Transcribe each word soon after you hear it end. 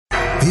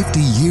50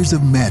 years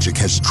of magic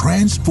has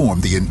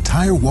transformed the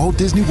entire Walt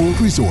Disney World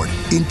Resort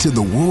into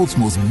the world's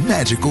most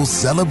magical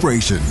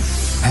celebration.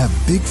 Have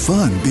big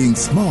fun being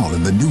small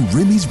in the new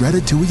Remy's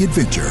Ratatouille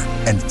Adventure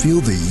and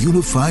feel the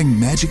unifying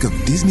magic of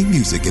Disney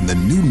music in the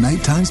new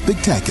nighttime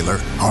spectacular,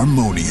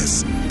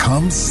 Harmonious.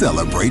 Come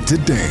celebrate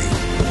today.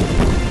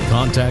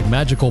 Contact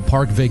Magical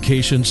Park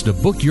Vacations to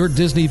book your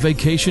Disney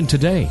vacation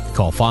today.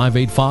 Call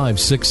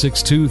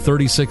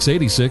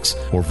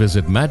 585-662-3686 or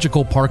visit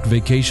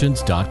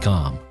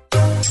magicalparkvacations.com.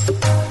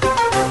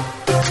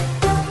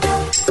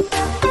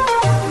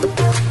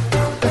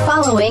 The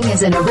following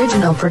is an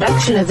original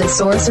production of the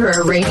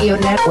Sorcerer Radio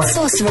Network.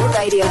 Sorcerer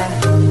Radio.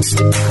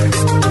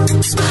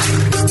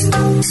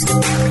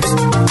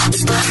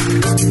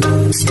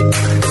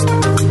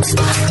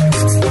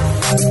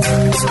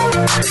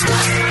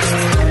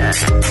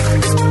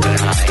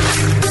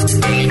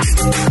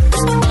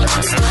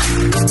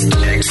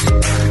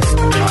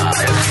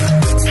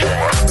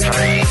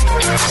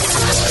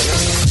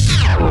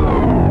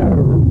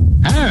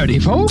 Howdy,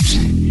 folks.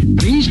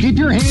 Please keep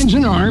your hands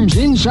and arms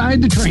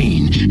inside the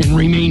train and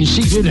remain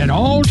seated at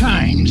all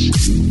times.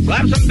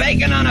 Slap some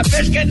bacon on a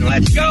biscuit and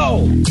let's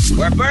go.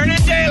 We're burning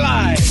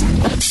daylight.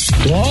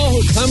 To all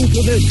who come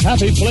to this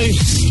happy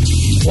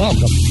place,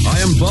 welcome. I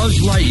am Buzz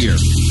Lightyear.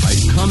 I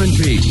come in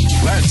peace.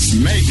 Let's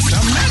make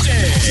some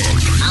magic.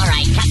 All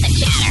right, cut the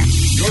chatter.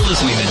 You're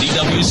listening to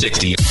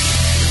DW60.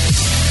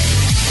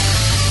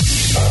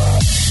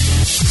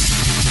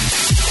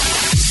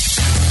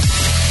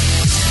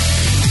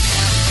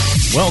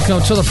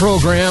 Welcome to the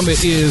program.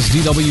 It is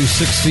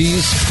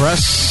DW60's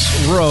Press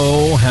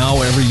Row,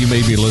 however you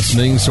may be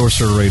listening,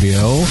 Sorcerer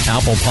Radio,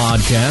 Apple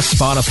Podcasts,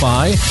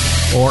 Spotify,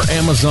 or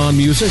Amazon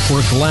Music.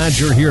 We're glad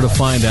you're here to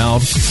find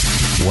out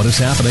what is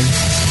happening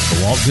at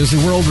the Walt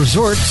Disney World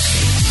Resort.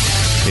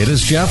 It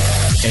is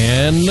Jeff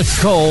and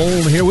Nicole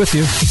here with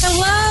you.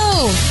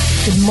 Hello.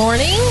 Good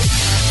morning.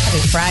 Happy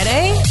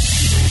Friday.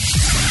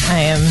 I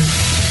am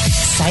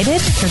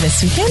excited for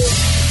this weekend.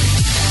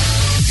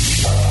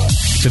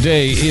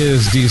 Today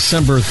is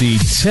December the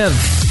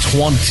 10th,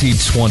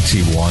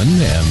 2021,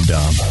 and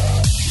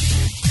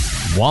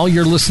while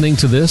you're listening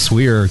to this,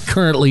 we are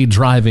currently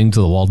driving to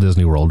the Walt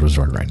Disney World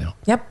Resort right now.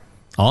 Yep.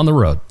 On the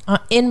road.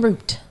 En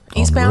route.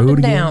 Eastbound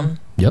and down. Again.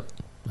 Yep,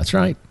 that's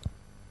right.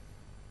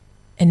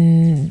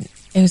 And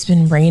it's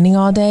been raining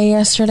all day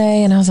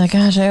yesterday, and I was like,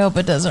 gosh, I hope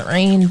it doesn't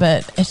rain,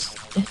 but it's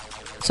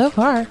so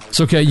far.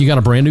 It's okay. You got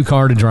a brand new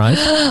car to drive.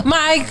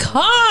 My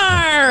car!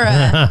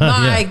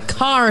 My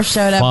car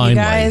showed up, finally, you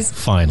guys.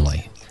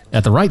 Finally.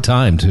 At the right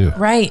time, too.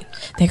 Right.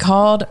 They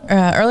called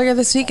earlier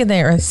this week, and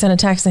they sent a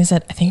text, and they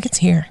said, I think it's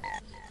here.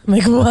 I'm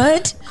like,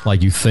 what?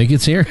 Like, you think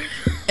it's here?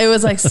 It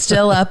was like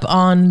still up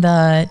on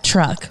the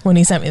truck when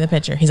he sent me the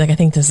picture. He's like, I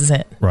think this is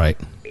it. Right.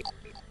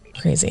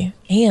 Crazy.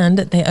 And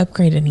they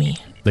upgraded me.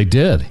 They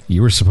did.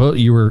 You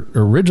were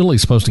originally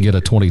supposed to get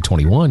a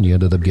 2021. You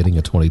ended up getting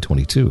a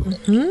 2022.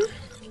 Mm-hmm.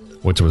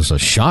 Which was a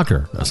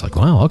shocker. I was like,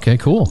 wow, okay,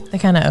 cool. They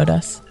kind of owed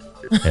us.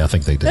 Yeah, I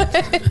think they did.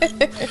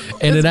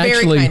 And it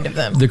actually, very kind of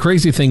them. The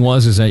crazy thing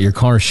was that your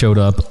car showed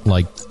up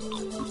like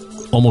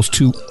almost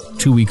two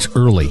weeks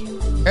earlier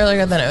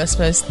than it was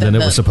supposed to. Than it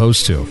was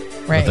supposed to.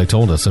 Right. But they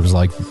told us it was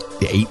like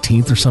the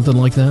 18th or something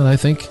like that, I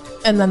think.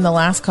 And then the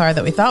last car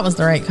that we thought was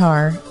the right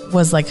car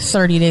was like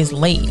 30 days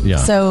late. Yeah.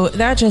 So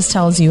that just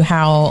tells you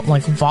how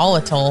like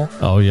volatile.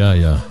 Oh,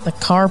 yeah. The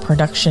car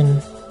production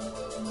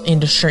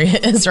industry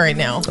is right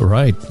now.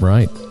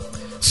 Right.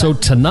 So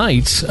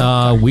tonight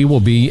we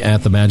will be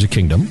at the Magic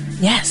Kingdom.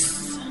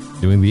 Yes.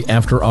 Doing the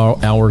after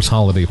hours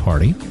holiday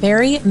party.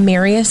 Very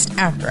merriest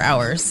after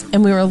hours.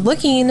 And we were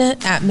looking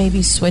at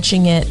maybe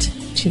switching it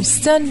to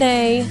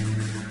Sunday.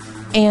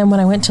 And when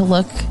I went to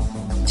look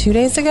 2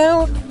 days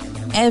ago,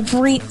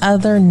 every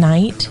other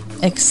night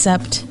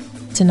except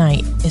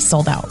tonight is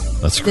sold out.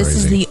 That's crazy. This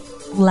is the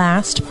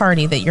last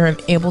party that you're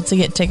able to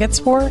get tickets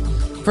for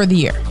the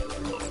year.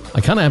 I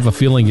kind of have a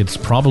feeling it's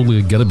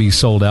probably going to be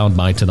sold out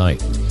by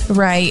tonight.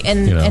 Right.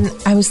 And and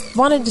I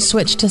wanted to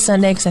switch to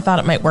Sunday because I thought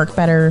it might work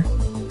better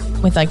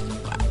with like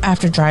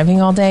after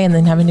driving all day and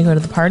then having to go to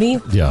the party.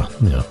 Yeah.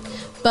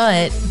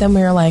 But then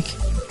we were like,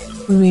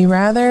 would we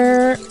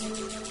rather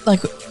like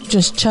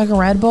just chug a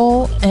Red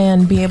Bull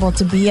and be able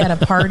to be at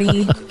a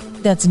party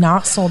that's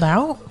not sold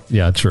out?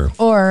 Yeah, true.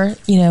 Or,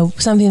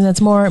 something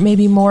that's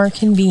maybe more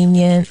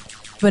convenient,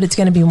 but it's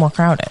going to be more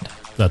crowded.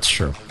 That's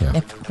true. Yeah.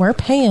 If we're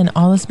paying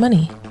all this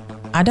money,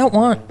 I don't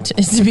want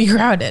it to be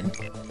crowded.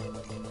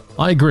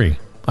 I agree.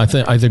 I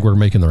think we're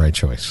making the right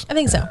choice. I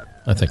think so.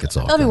 I think it's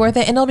all. It'll be worth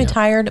it, and it'll be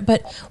tired.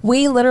 But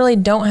we literally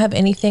don't have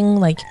anything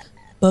like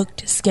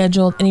booked,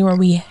 scheduled anywhere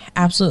we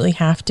absolutely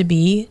have to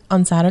be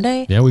on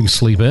Saturday. Yeah, we can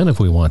sleep in if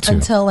we want to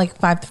until like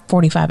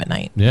 5:45 at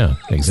night. Yeah,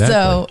 exactly.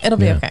 So it'll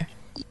be okay.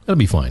 It'll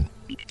be fine.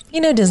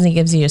 Disney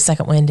gives you a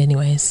second wind,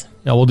 anyways.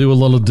 Yeah, we'll do a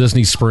little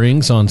Disney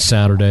Springs on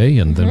Saturday,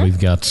 and then we've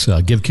got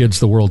Give Kids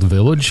the World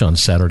Village on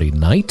Saturday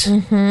night.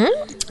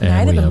 Mm-hmm.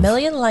 Night of a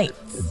Million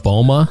Lights.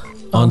 Boma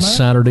on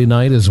Saturday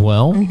night as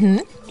well. Mm-hmm.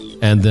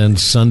 And then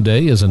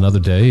Sunday is another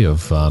day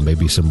of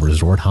maybe some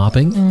resort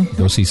hopping. Mm-hmm.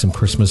 Go see some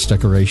Christmas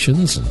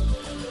decorations and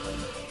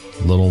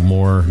a little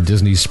more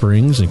Disney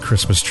Springs and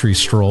Christmas tree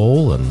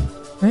stroll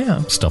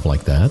and stuff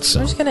like that. So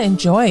we're just going to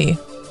enjoy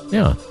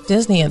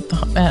Disney at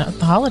the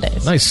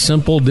holidays. Nice,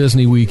 simple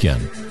Disney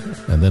weekend.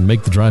 And then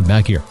make the drive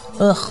back here.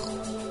 Ugh.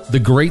 The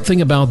great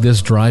thing about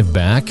this drive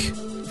back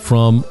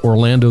from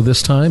Orlando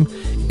this time,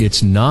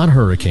 it's not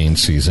hurricane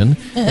season,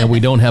 and we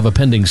don't have a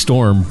pending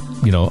storm,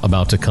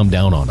 about to come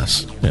down on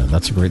us. Yeah,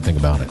 that's a great thing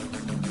about it.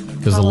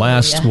 Because the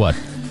last,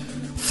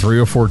 3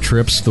 or 4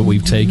 trips that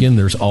we've taken,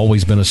 there's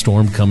always been a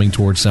storm coming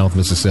towards South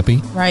Mississippi.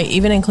 Right,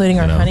 even including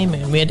our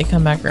honeymoon. We had to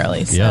come back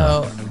early.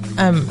 So,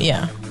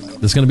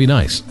 It's going to be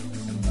nice.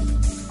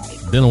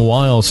 Been a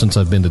while since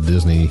I've been to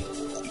Disney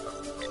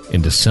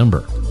in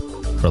December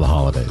for the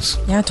holidays.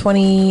 Yeah,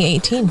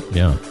 2018.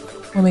 Yeah.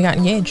 When we got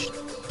engaged.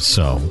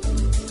 So,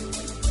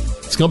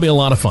 it's going to be a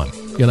lot of fun.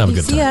 You're going to have a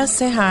good time. See us,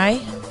 say hi.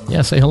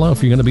 Yeah, say hello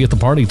if you're going to be at the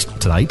party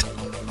tonight.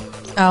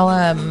 I'll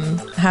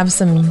have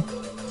some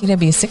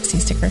DW60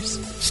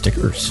 stickers.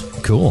 Stickers.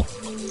 Cool.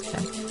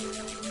 Okay.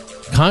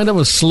 Kind of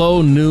a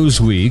slow news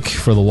week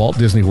for the Walt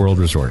Disney World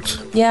Resort.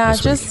 Yeah,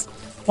 just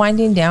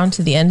winding down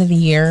to the end of the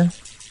year.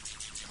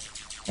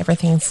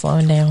 Everything's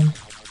slowing down.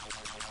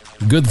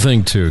 Good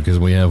thing, too, because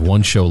we have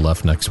one show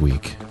left next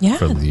week. Yeah.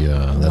 For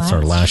that's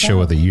our last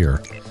show of the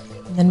year.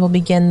 And then we'll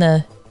begin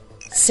the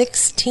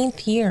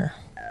 16th year.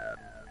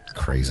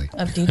 Crazy.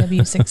 Of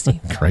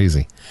DW60.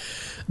 Crazy.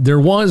 There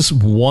was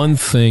one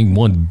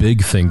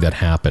big thing that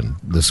happened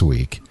this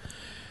week.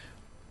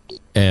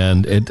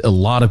 And a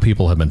lot of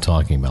people have been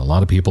talking about it. A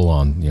lot of people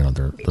on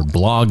their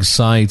blog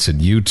sites and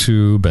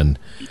YouTube and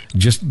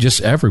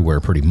just everywhere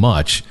pretty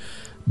much.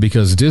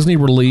 Because Disney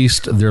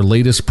released their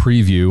latest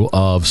preview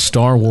of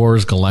Star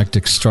Wars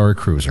Galactic Star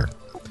Cruiser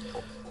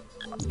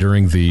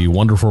during the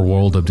Wonderful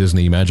World of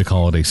Disney Magic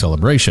Holiday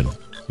Celebration,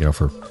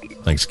 for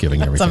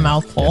Thanksgiving and everything.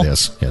 That's a mouthful.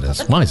 It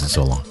is. Why is it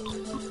so long?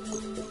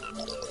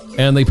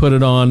 And they put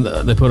it on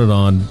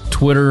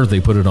Twitter, they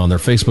put it on their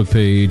Facebook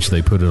page,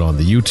 they put it on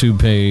the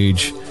YouTube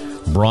page,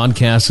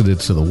 broadcasted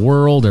it to the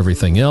world,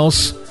 everything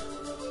else.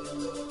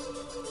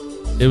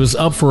 It was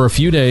up for a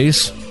few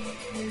days.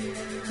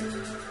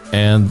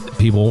 And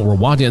people were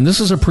watching. And this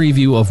is a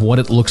preview of what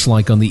it looks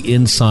like on the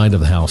inside of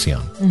the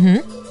Halcyon.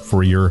 Mm-hmm.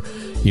 For your,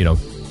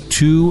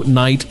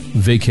 2-night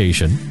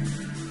vacation.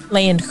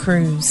 Land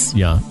cruise.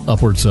 Yeah.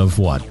 Upwards of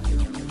what?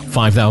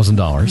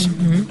 $5,000.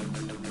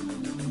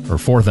 Mm-hmm. Or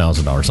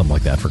 $4,000, something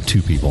like that for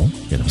 2 people.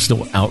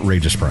 Still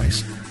outrageous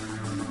price.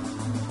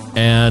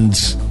 And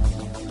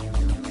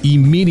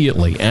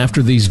immediately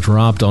after these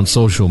dropped on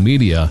social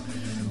media,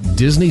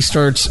 Disney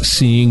starts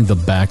seeing the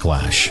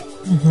backlash.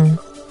 Mm-hmm.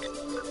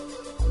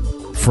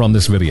 From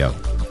this video.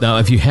 Now,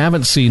 if you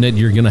haven't seen it,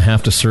 you're going to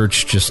have to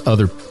search just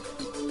other,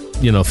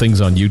 things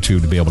on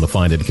YouTube to be able to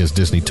find it because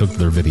Disney took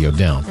their video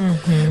down.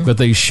 Mm-hmm. But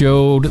they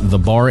showed the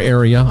bar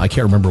area. I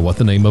can't remember what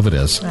the name of it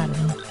is. I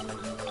don't know.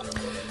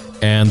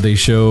 And they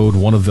showed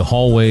one of the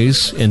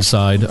hallways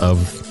inside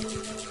of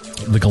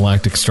the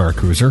Galactic Star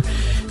Cruiser.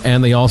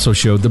 And they also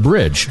showed the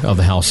bridge of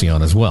the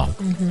Halcyon as well.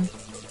 Mm-hmm.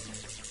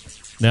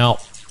 Now,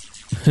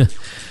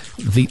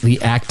 the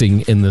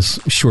acting in this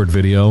short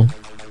video,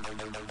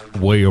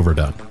 way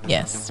overdone.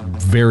 Yes.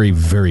 Very,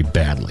 very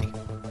badly.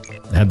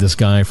 Had this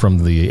guy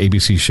from the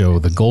ABC show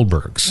The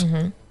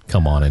Goldbergs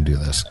come on and do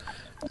this.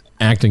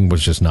 Acting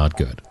was just not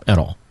good at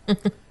all.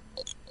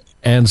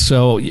 And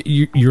so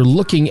you're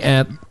looking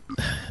at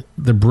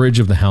the bridge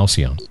of the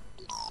Halcyon.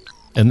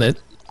 And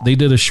they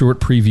did a short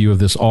preview of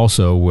this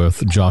also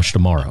with Josh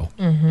D'Amaro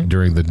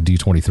during the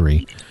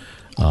D23.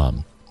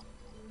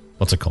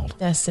 What's it called?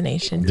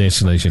 Destination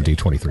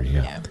D23,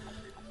 yeah.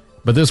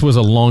 But this was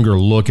a longer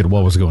look at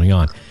what was going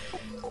on.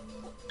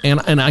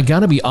 And I got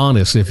to be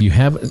honest, if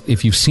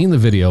you've seen the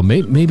video,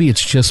 maybe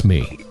it's just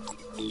me.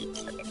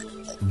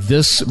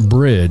 This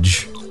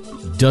bridge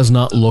does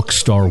not look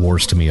Star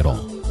Wars to me at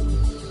all.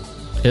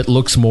 It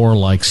looks more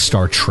like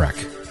Star Trek.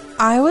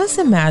 I was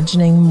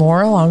imagining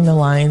more along the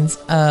lines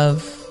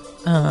of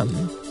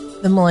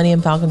the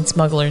Millennium Falcon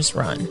Smuggler's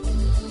Run.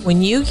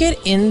 When you get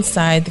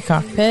inside the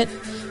cockpit,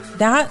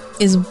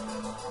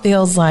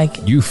 feels like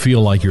you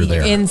feel like you're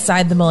there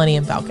inside the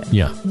Millennium Falcon.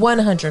 Yeah,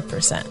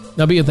 100%.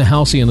 Now, be it the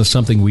Halcyon is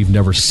something we've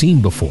never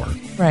seen before.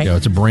 Right,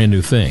 it's a brand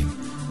new thing.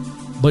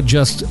 But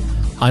just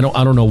I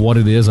don't know what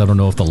it is. I don't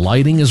know if the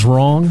lighting is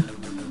wrong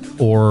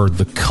or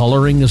the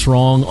coloring is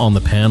wrong on the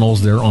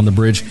panels there on the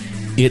bridge.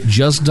 It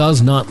just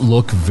does not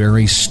look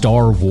very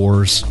Star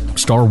Wars-y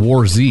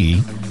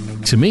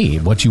to me.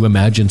 What you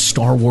imagine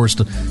Star Wars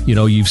to,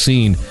 you've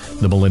seen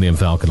the Millennium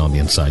Falcon on the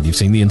inside. You've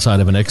seen the inside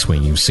of an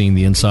X-Wing. You've seen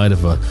the inside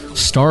of a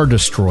Star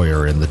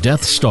Destroyer and the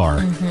Death Star.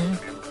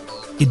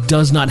 Mm-hmm. It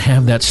does not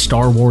have that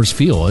Star Wars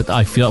feel.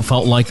 I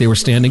felt like they were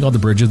standing on the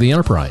bridge of the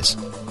Enterprise.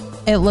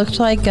 It looked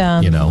like,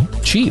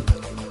 cheap.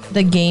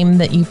 The game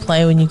that you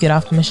play when you get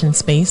off Mission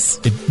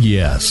Space.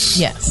 Yes.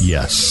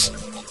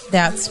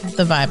 That's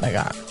the vibe I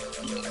got.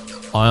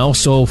 I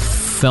also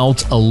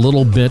felt a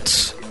little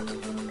bit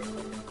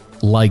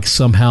like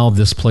somehow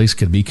this place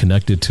could be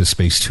connected to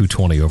Space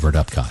 220 over at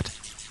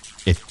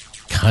Epcot. It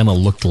kind of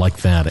looked like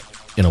that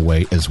in a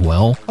way as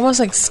well. Almost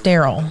like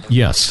sterile.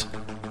 Yes.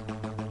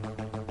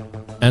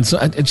 And so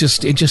it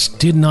just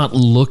did not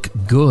look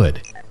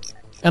good.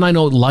 And I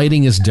know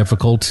lighting is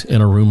difficult in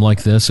a room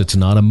like this. It's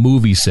not a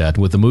movie set.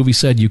 With a movie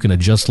set, you can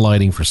adjust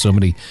lighting for so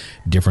many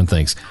different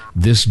things.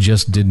 This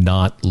just did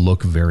not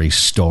look very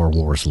Star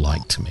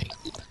Wars-like to me.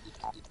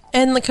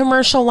 And the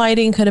commercial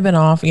lighting could have been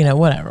off,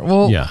 whatever.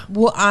 Well, yeah.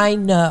 Well, I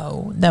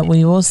know that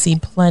we will see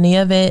plenty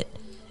of it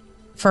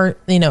for,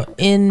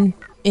 in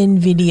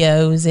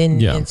videos, in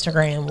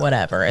Instagram,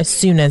 whatever, as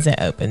soon as it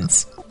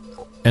opens.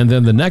 And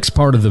then the next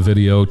part of the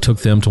video took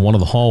them to one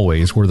of the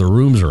hallways where the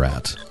rooms are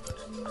at.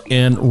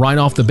 And right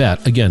off the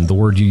bat, again, the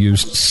word you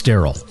used,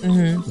 sterile.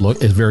 Mm-hmm.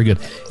 Look, it's very good.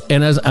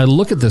 And as I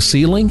look at the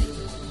ceiling,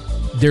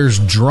 there's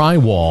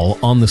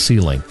drywall on the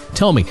ceiling.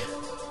 Tell me,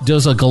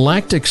 does a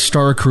Galactic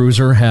Star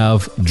Cruiser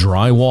have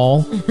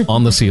drywall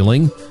on the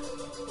ceiling?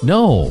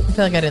 No. I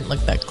feel like I didn't look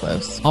that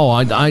close. Oh,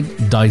 I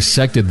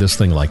dissected this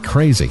thing like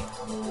crazy.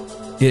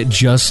 It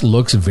just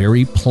looks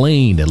very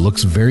plain. It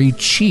looks very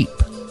cheap.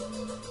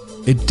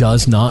 It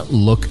does not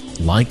look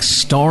like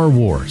Star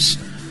Wars.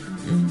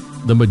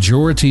 The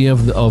majority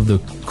of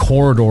the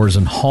corridors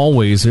and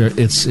hallways,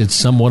 it's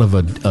somewhat of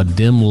a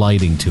dim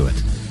lighting to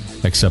it,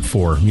 except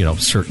for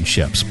certain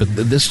ships. But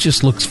this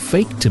just looks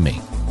fake to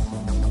me.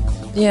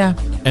 Yeah.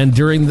 And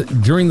during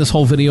this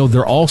whole video,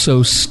 they're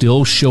also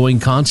still showing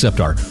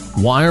concept art.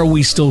 Why are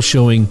we still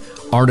showing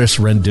artist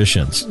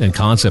renditions and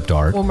concept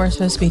art? Well, we're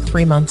supposed to be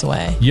 3 months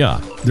away.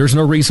 Yeah. There's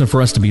no reason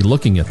for us to be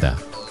looking at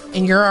that.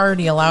 And you're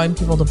already allowing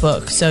people to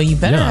book, so you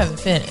better have it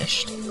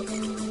finished.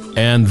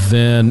 And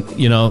then,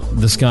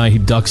 this guy, he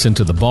ducks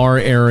into the bar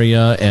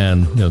area,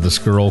 and, this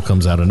girl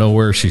comes out of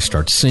nowhere. She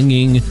starts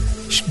singing.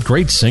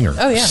 Great singer.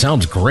 Oh, yeah.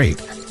 Sounds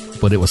great,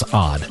 but it was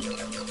odd.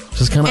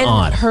 Just kind of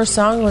odd. Her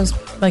song was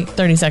like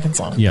 30 seconds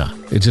long. Yeah.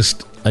 It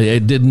just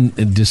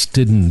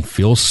didn't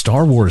feel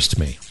Star Wars to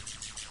me.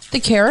 The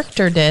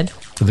character did.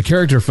 The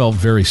character felt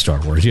very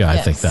Star Wars. Yeah, yes.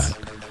 I think that.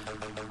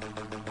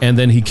 And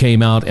then he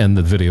came out and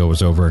the video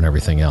was over and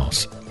everything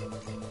else.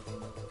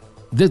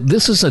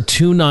 This is a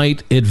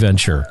 2-night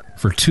adventure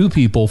for 2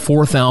 people,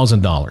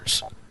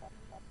 $4,000.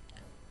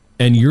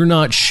 And you're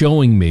not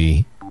showing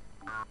me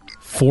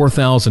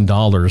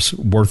 $4,000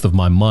 worth of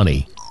my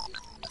money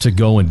to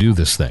go and do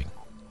this thing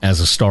as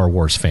a Star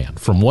Wars fan.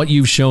 From what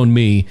you've shown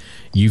me,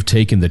 you've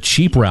taken the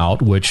cheap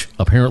route, which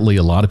apparently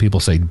a lot of people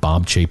say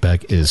Bob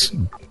Chapek is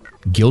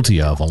guilty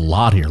of a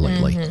lot here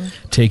lately,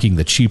 taking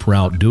the cheap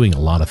route, doing a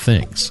lot of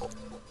things.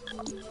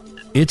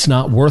 It's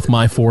not worth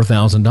my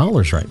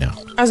 $4,000 right now.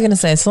 I was going to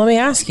say, so let me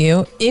ask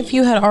you, if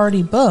you had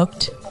already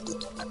booked,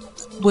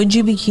 would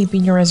you be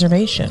keeping your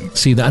reservation?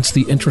 See, that's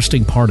the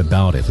interesting part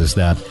about it, is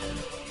that,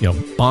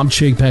 Bob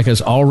Chapek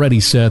has already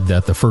said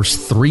that the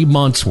first 3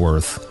 months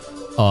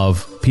worth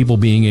of people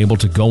being able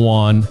to go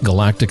on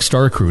Galactic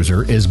Star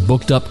Cruiser is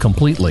booked up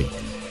completely.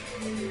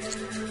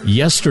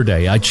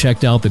 Yesterday, I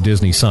checked out the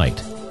Disney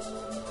site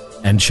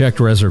and checked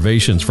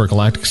reservations for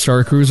Galactic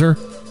Star Cruiser.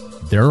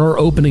 There are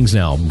openings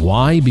now.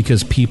 Why?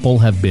 Because people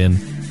have been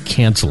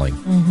canceling.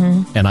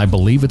 Mm-hmm. And I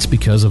believe it's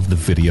because of the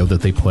video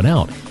that they put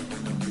out.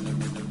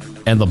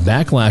 And the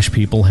backlash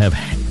people have,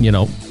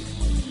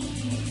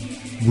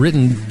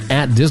 written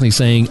at Disney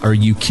saying, are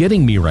you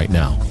kidding me right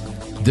now?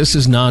 This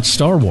is not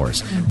Star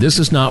Wars. This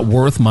is not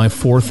worth my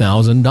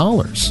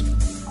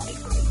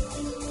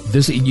 $4,000.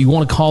 This, you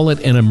want to call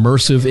it an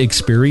immersive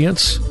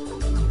experience?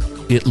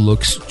 It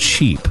looks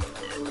cheap.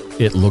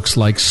 It looks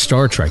like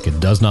Star Trek.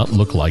 It does not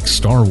look like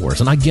Star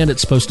Wars. And I get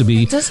it's supposed to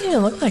be... It doesn't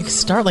even look like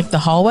the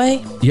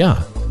hallway?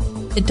 Yeah.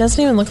 It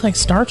doesn't even look like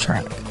Star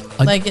Trek.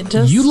 It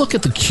just... You look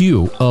at the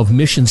queue of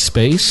Mission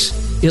Space,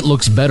 it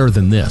looks better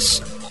than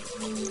this.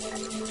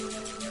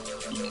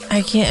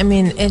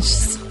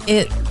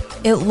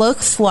 It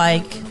looks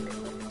like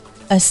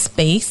a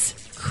space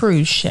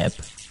cruise ship,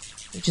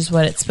 which is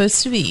what it's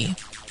supposed to be.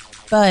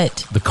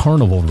 But... The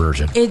Carnival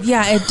version.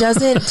 It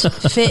doesn't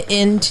fit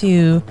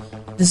into...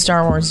 the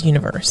Star Wars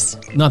universe.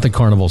 Not that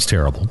Carnival's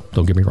terrible.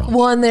 Don't get me wrong.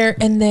 Well,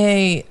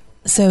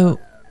 so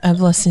I've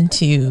listened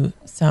to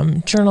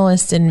some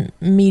journalists and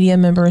media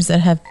members that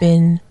have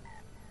been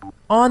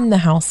on the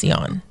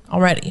Halcyon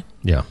already.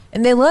 Yeah.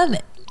 And they love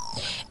it.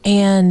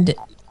 And,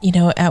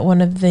 at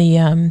one of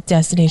the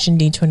Destination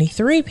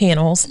D23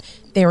 panels,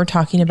 they were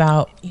talking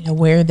about,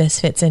 where this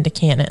fits into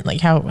canon,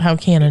 like how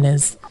canon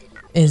is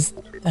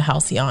the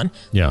Halcyon.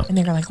 Yeah. And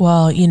they were like,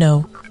 well,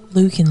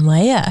 Luke and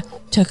Leia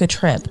took a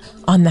trip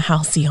on the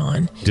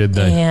Halcyon. Did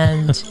they?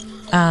 And,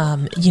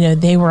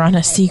 they were on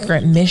a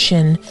secret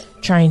mission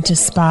trying to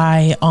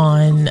spy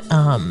on,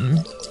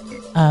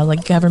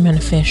 government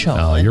officials.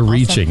 Oh, you're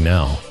reaching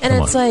now. And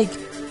Come on.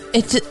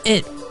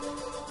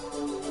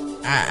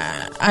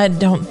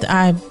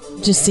 I'm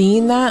just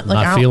seeing that.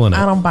 Like, Not feeling it.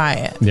 I don't buy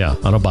it. Yeah,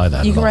 I don't buy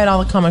that. You can write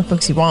all the comic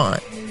books you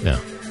want. Yeah.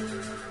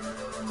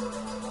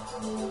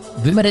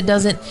 But it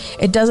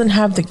doesn't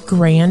have the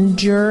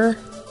grandeur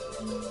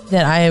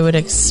that I would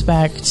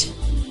expect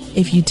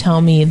if you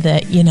tell me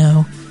that,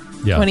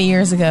 20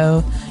 years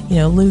ago,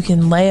 Luke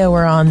and Leia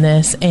were on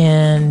this,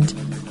 and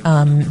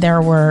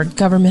there were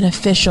government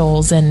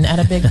officials and at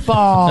a big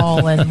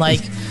ball, and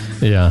like,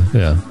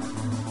 yeah,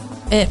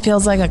 it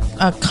feels like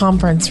a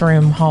conference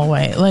room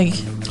hallway. Like,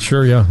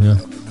 sure, yeah.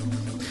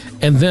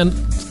 And then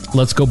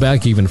let's go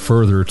back even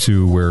further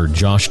to where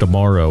Josh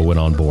D'Amaro went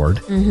on board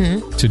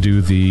to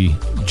do the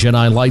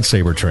Jedi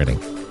lightsaber training.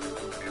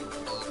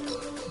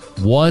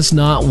 Was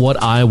not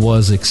what I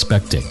was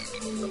expecting.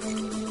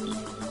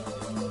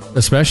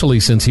 Especially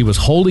since he was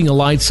holding a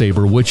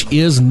lightsaber, which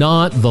is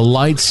not the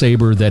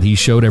lightsaber that he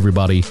showed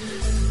everybody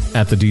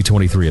at the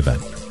D23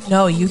 event.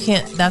 No, you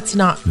can't. That's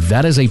not.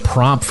 That is a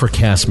prop for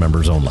cast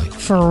members only.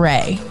 For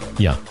Rey.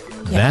 Yeah,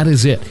 that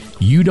is it.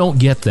 You don't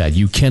get that.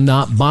 You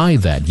cannot buy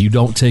that. You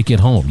don't take it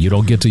home. You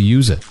don't get to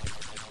use it.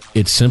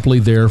 It's simply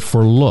there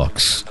for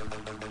looks.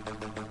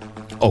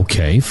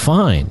 Okay,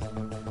 fine.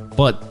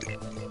 But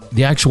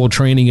the actual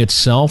training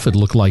itself, it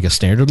looked like a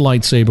standard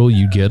lightsaber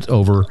you get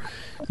over,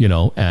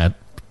 at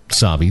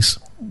Savi's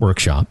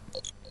workshop.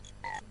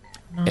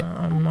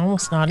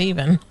 Almost not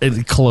even.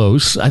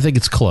 Close. I think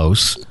it's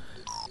close.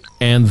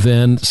 And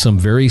then some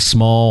very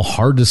small,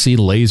 hard to see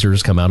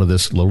lasers come out of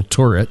this little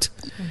turret,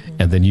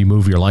 and then you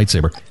move your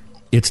lightsaber.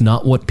 It's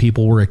not what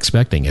people were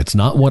expecting. It's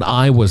not what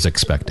I was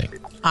expecting.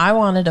 I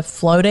wanted a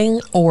floating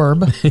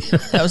orb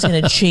that was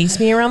going to chase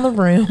me around the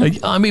room.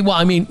 I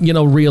mean,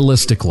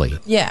 realistically.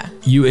 Yeah.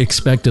 You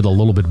expected a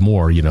little bit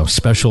more,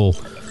 special,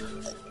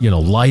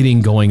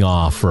 lighting going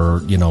off,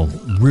 or,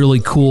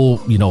 really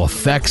cool,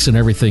 effects and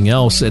everything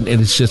else. And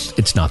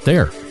it's not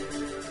there.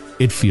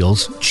 It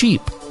feels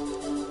cheap.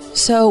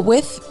 So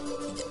with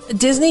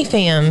Disney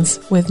fans,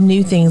 with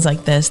new things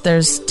like this,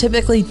 there's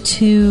typically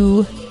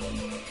three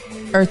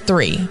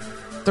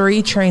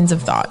trains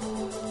of thought.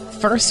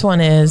 First one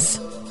is,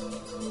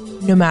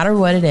 no matter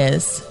what it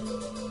is,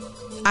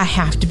 I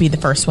have to be the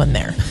first one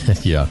there.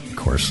 Yeah, of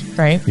course.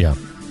 Right? Yeah.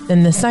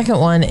 Then the second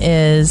one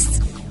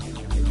is,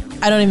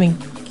 I don't even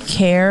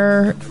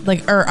care,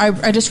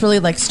 I just really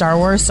like Star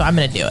Wars, so I'm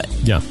going to do it.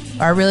 Yeah.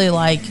 I really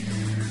like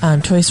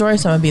Toy Story,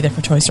 so I'm going to be there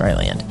for Toy Story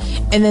Land.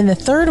 And then the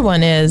third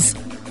one is,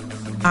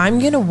 I'm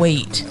going to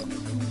wait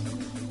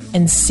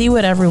and see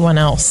what everyone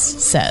else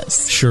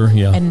says. Sure,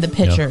 yeah. And the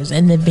pictures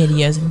and the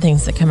videos and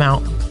things that come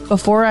out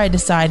before I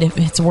decide if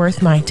it's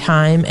worth my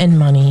time and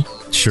money.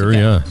 Sure,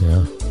 yeah.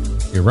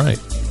 You're right.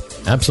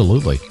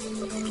 Absolutely.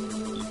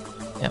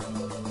 Yep.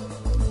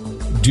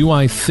 Do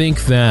I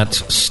think that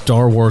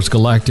Star Wars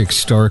Galactic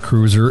Star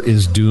Cruiser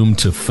is doomed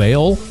to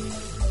fail?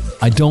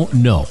 I don't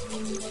know.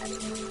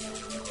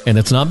 And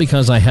it's not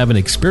because I haven't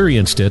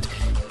experienced it.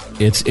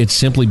 It's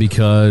simply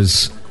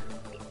because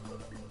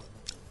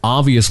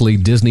obviously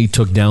Disney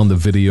took down the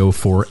video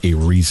for a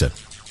reason.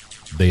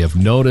 They have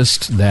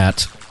noticed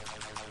that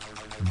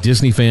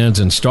Disney fans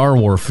and Star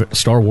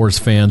Wars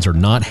fans are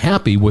not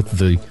happy with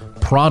the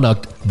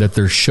product that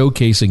they're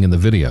showcasing in the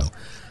video.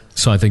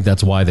 So I think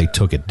that's why they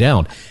took it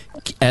down.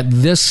 At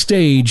this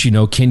stage,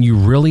 can you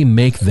really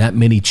make that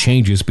many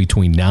changes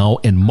between now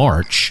and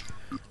March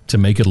to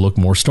make it look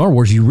more Star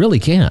Wars? You really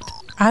can't.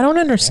 I don't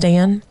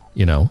understand,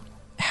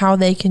 how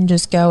they can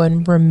just go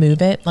and remove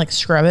it, like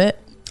scrub it.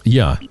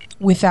 Yeah.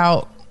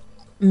 Without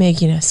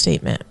making a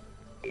statement.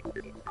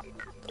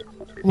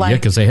 Yeah,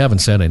 because they haven't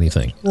said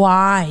anything.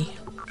 Why?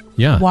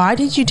 Yeah. Why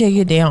did you take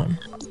it down?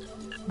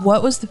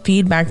 What was the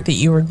feedback that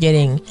you were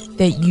getting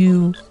that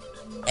you...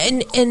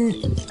 And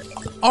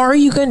are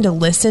you going to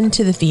listen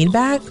to the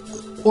feedback?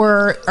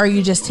 Or are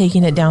you just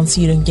taking it down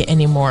so you don't get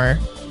any more,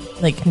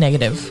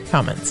 negative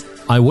comments?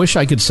 I wish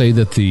I could say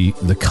that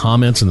the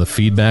comments and the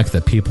feedback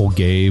that people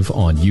gave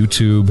on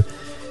YouTube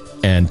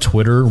and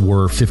Twitter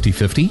were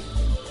 50-50.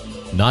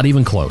 Not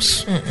even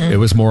close. It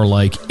was more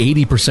like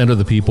 80% of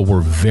the people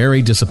were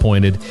very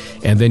disappointed,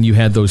 and then you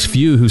had those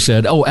few who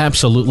said, oh,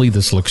 absolutely,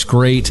 this looks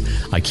great.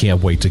 I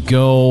can't wait to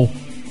go.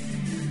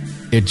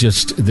 It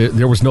just,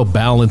 there was no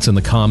balance in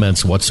the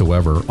comments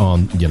whatsoever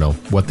on,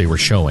 what they were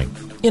showing.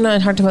 I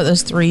talked about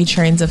those three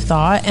trains of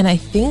thought, and I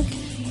think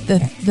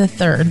the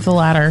third, the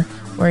latter,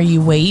 where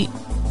you wait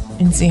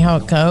and see how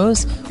it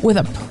goes with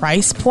a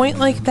price point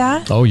like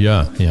that. Oh,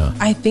 yeah.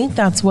 I think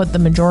that's what the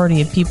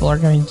majority of people are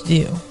going to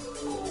do.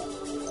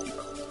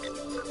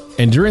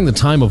 And during the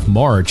time of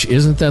March,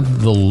 isn't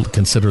that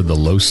considered the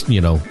low,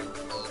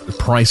 the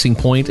pricing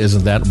point?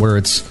 Isn't that where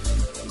it's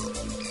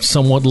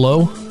somewhat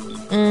low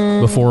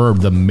before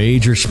the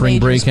major spring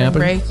break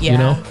happens?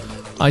 Yeah.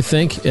 I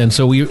think. And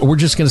so we're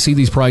just going to see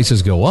these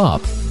prices go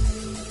up.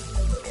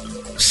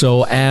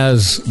 So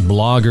as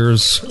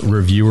bloggers,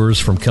 reviewers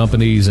from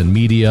companies and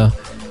media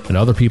and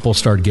other people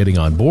start getting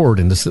on board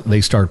and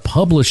they start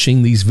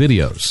publishing these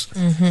videos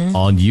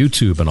on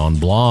YouTube and on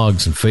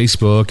blogs and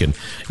Facebook, and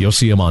you'll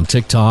see them on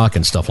TikTok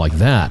and stuff like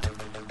that.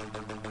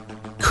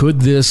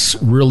 Could this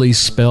really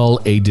spell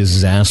a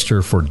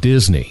disaster for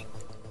Disney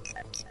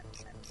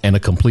and a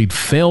complete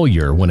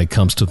failure when it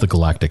comes to the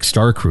Galactic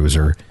Star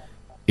Cruiser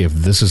if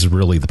this is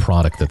really the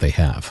product that they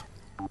have?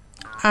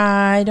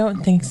 I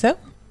don't think so.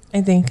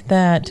 I think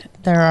that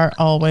there are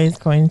always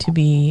going to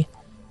be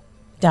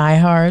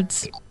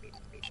diehards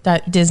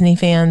that Disney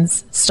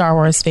fans, Star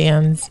Wars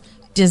fans,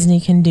 Disney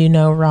can do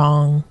no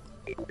wrong.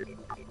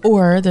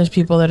 Or there's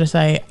people that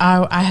say,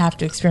 I have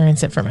to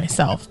experience it for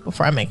myself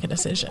before I make a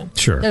decision.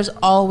 Sure. There's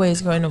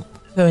always going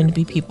to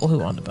be people who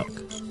want to book.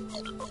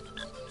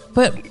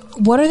 But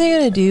what are they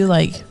going to do,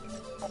 like,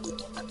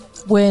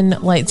 when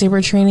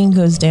lightsaber training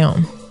goes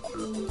down?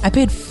 I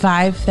paid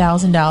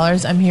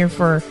 $5,000. I'm here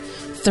for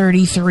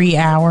 33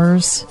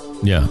 hours.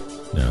 Yeah.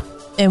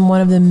 And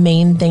one of the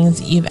main things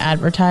that you've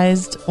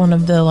advertised, one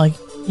of the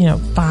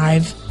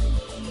 5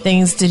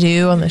 things to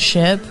do on the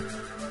ship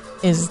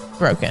is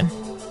broken.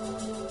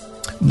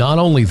 Not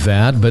only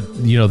that, but,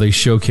 they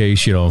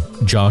showcase,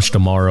 Josh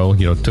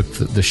D'Amaro, took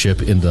the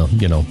ship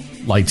into,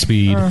 light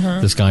speed.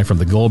 This guy from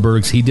the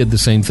Goldbergs, he did the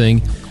same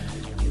thing.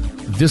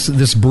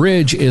 This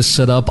bridge is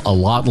set up a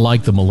lot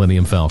like the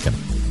Millennium Falcon.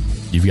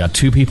 You've got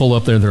 2 people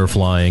up there that are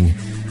flying,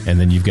 and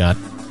then you've got,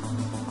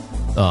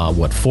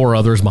 4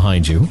 others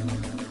behind you,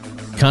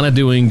 kind of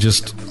doing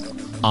just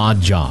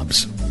odd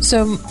jobs.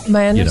 So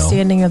my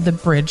understanding of the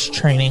bridge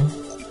training,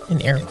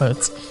 in air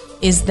quotes,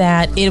 is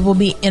that it will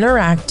be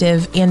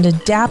interactive and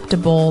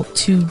adaptable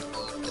to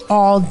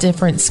all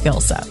different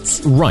skill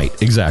sets. Right,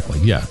 exactly.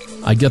 Yeah,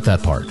 I get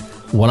that part.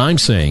 What I'm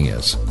saying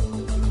is,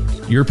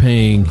 you're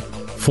paying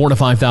 $4,000 to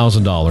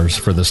 $5,000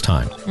 for this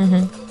time.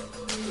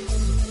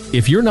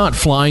 If you're not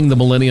flying the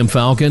Millennium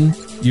Falcon,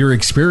 your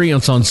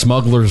experience on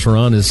Smuggler's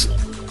Run is,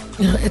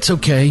 it's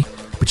okay,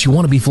 but you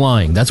want to be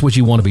flying. That's what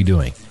you want to be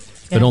doing.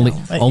 But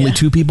only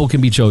 2 people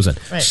can be chosen.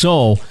 Right.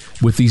 So,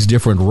 with these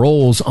different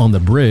roles on the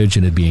bridge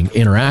and it being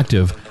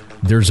interactive,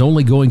 there's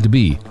only going to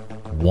be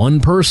one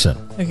person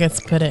who gets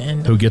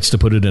to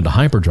put it into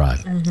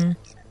hyperdrive.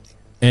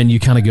 And you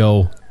kind of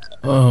go,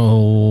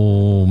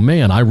 oh,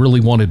 man, I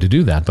really wanted to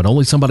do that, but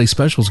only somebody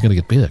special is going to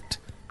get picked.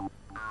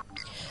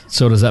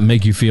 So does that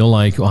make you feel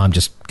like, I'm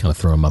just kind of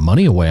throwing my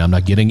money away? I'm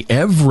not getting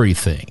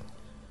everything.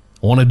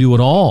 I want to do it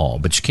all,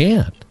 but you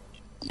can't.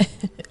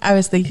 I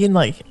was thinking,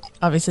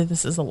 obviously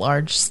this is a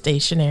large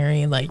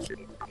stationary,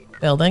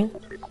 building.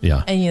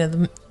 Yeah.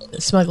 And,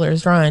 the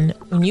Smuggler's Run,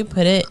 when you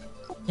put it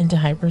into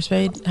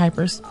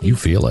hyperspeed, you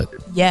feel it.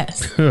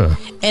 Yes.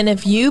 And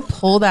if you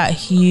pull that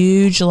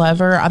huge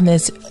lever on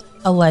this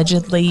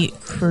allegedly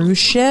cruise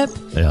ship,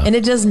 and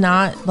it does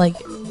not,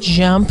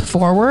 jump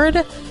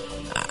forward,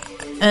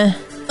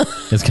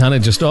 it's kind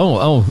of just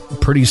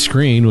pretty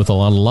screen with a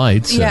lot of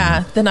lights.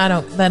 Yeah, then I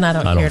don't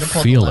care to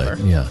pull feel the lever. it.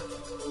 Yeah.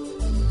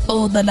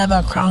 Pull the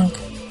lever, Kronk.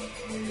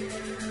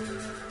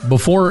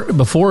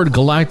 Before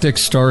Galactic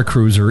Star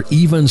Cruiser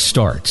even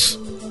starts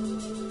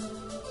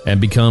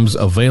and becomes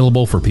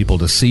available for people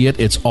to see it,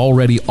 it's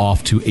already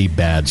off to a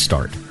bad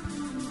start.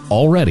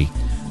 Already.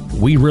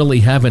 We really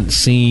haven't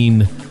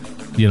seen,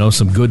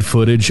 some good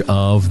footage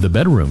of the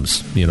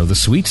bedrooms, the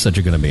suites that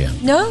you're going to be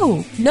in.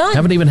 No, none.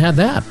 Haven't even had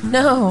that.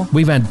 No.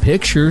 We've had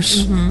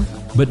pictures,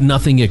 but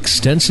nothing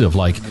extensive.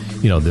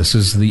 This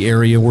is the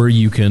area where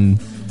you can,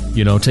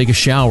 take a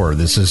shower.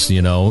 This is,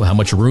 how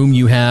much room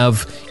you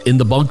have in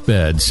the bunk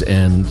beds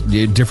and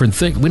different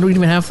things. We don't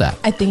even have that.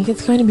 I think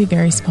it's going to be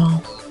very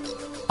small.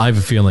 I have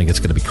a feeling it's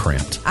going to be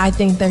cramped. I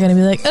think they're going to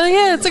be like, oh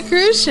yeah, it's a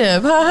cruise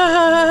ship. Ha ha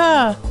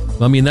ha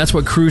ha. I mean, that's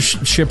what cruise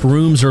ship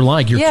rooms are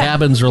like. Your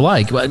cabins are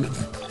like.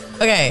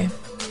 Okay.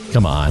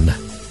 Come on.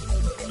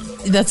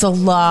 That's a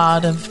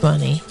lot of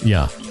money.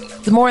 Yeah.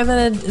 It's more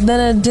than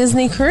a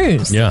Disney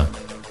cruise. Yeah.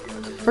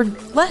 For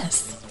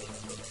less.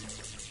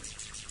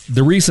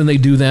 The reason they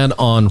do that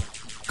on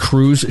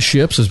cruise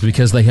ships is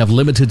because they have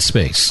limited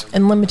space.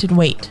 And limited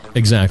weight.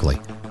 Exactly.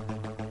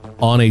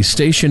 On a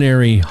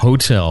stationary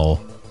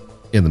hotel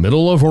in the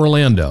middle of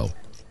Orlando,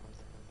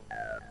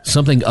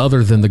 something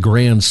other than the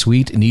Grand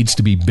Suite needs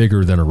to be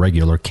bigger than a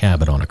regular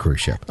cabin on a cruise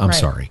ship. I'm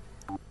sorry.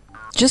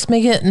 Just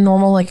make it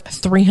normal,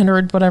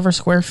 300 whatever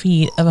square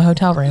feet of a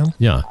hotel room.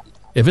 Yeah.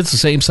 If it's the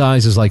same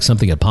size as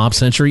something at Pop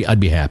Century, I'd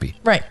be happy.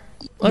 Right.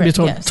 I'd be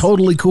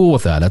totally cool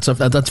with that.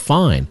 That's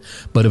fine.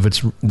 But if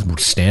it's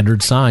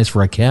standard size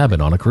for a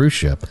cabin on a cruise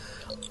ship,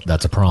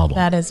 that's a problem.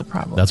 That is a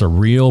problem. That's a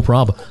real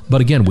problem.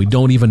 But again, we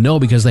don't even know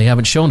because they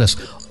haven't shown us.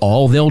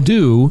 All they'll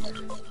do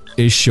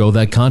is show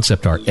that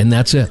concept art, and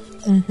that's it.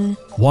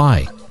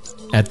 Why?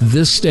 At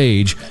this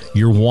stage,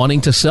 you're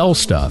wanting to sell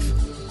stuff.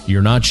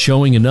 You're not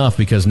showing enough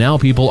because now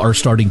people are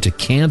starting to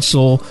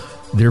cancel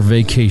their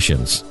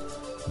vacations.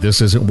 This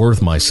isn't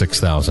worth my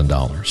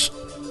 $6,000.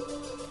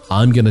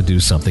 I'm going to do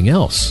something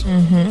else.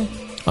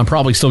 I'm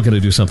probably still going to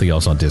do something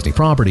else on Disney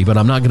property, but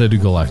I'm not going to do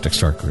Galactic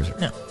Star Cruiser.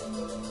 No.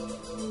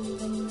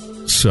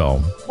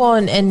 So. Well,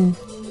 and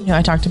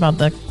I talked about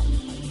the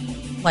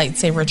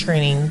lightsaber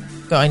training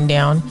going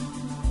down.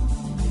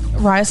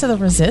 Rise of the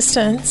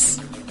Resistance.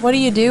 What do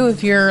you do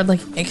if you're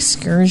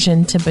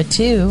excursion to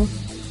Batuu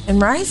and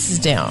Rise is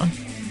down?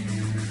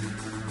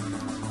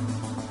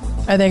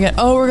 Are they going?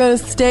 We're going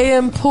to stay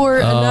in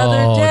port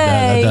another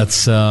day.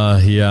 That's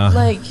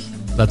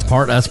That's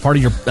part of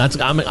your.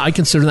 I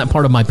consider that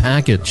part of my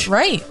package.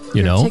 Right.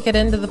 Your ticket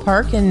into the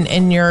park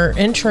and your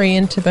entry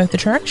into both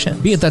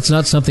attractions. Be it that's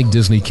not something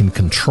Disney can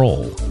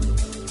control.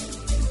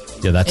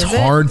 Yeah, that's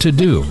hard to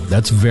do.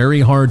 That's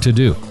very hard to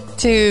do.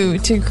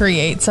 to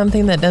create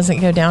something that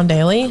doesn't go down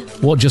daily.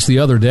 Well, just the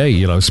other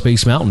day,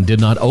 Space Mountain did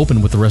not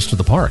open with the rest of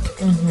the park,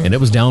 and it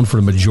was down for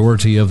the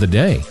majority of the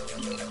day.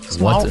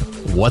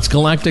 What's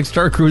Galactic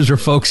Star Cruiser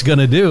folks going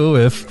to do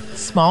if...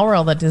 Small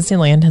World at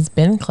Disneyland has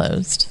been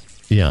closed.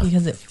 Yeah.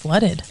 Because it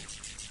flooded.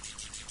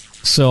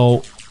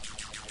 So,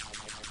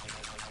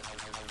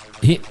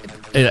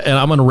 and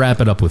I'm going to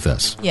wrap it up with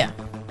this. Yeah.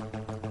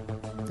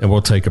 And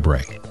we'll take a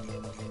break.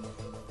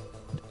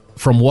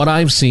 From what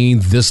I've seen,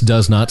 this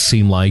does not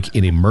seem like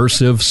an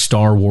immersive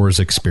Star Wars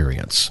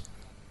experience.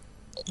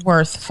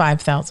 Worth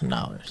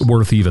 $5,000.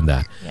 Worth even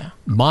that. Yeah.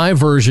 My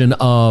version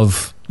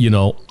of,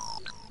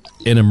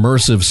 an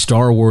immersive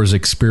Star Wars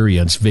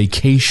experience,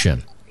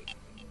 vacation,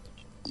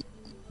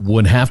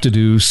 would have to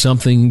do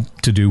something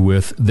to do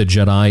with the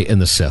Jedi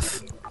and the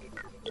Sith.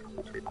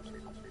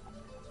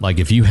 Like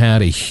if you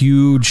had a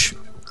huge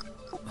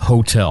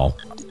hotel.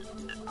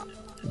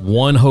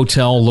 One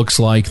hotel looks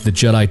like the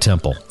Jedi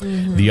Temple.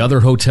 Mm-hmm. The other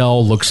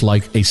hotel looks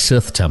like a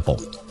Sith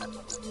Temple.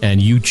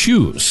 And you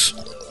choose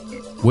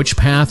which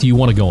path you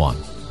want to go on.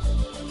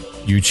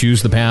 You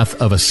choose the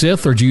path of a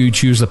Sith or do you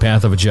choose the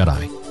path of a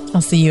Jedi?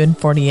 I'll see you in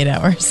 48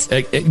 hours.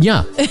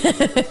 Yeah.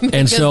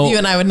 And so you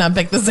and I would not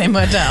pick the same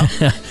hotel.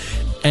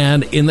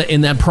 And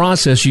in that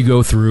process, you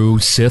go through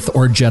Sith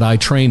or Jedi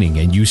training,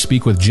 and you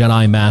speak with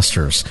Jedi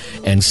Masters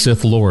and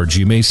Sith Lords.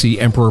 You may see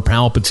Emperor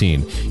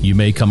Palpatine. You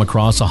may come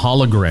across a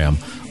hologram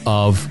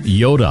of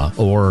Yoda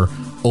or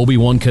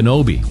Obi-Wan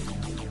Kenobi.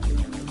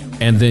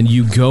 And then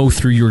you go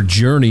through your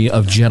journey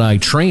of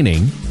Jedi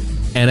training,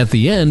 and at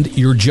the end,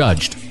 you're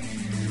judged.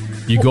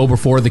 You go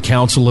before the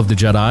Council of the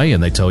Jedi,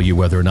 and they tell you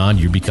whether or not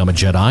you become a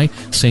Jedi.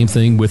 Same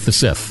thing with the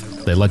Sith.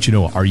 They let you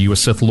know, are you a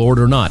Sith Lord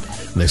or not?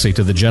 And they say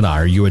to the Jedi,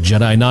 are you a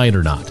Jedi Knight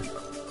or not?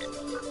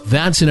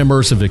 That's an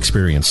immersive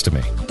experience to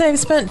me. They've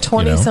spent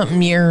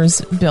 20-something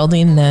years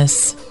building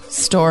this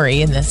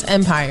story and this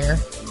empire,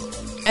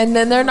 and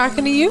then they're not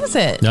going to use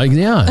it.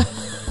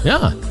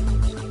 Yeah.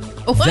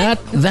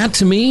 That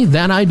to me,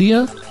 that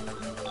idea,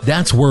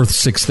 that's worth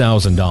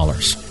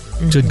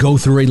 $6,000 to go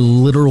through a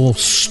literal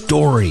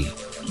story.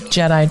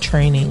 Jedi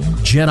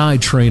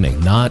training,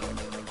 not...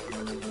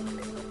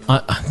 I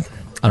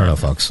don't know,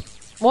 folks.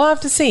 We'll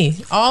have to see.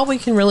 All we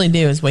can really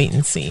do is wait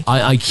and see.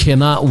 I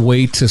cannot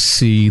wait to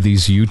see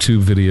these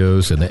YouTube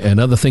videos and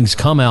other things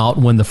come out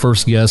when the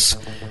first guests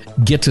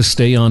get to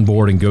stay on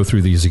board and go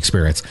through these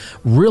experiences.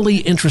 Really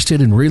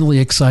interested and really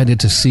excited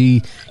to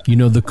see,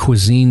 the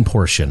cuisine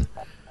portion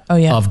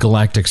of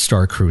Galactic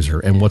Star Cruiser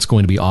and what's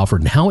going to be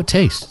offered and how it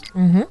tastes.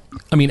 Mm-hmm.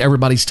 I mean,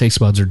 everybody's taste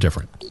buds are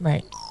different.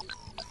 Right.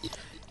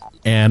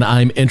 And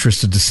I'm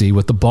interested to see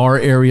what the bar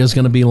area is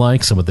going to be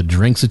like, some of the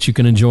drinks that you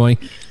can enjoy,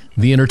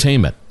 the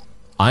entertainment.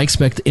 I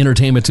expect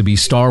entertainment to be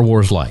Star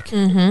Wars-like,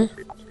 to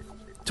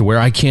where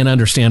I can't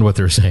understand what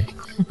they're saying.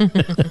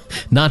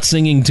 Not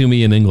singing to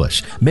me in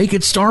English. Make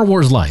it Star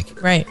Wars-like.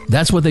 Right.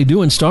 That's what they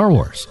do in Star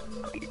Wars.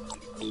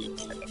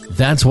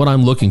 That's what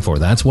I'm looking for.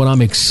 That's what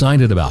I'm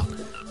excited about.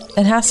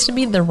 It has to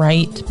be the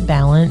right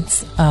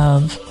balance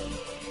of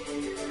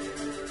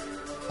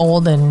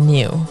old and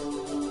new.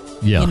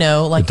 Yeah,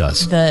 like it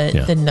does.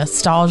 The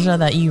nostalgia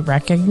that you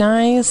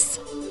recognize,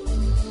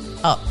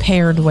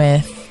 paired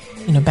with,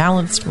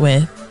 balanced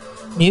with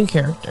new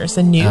characters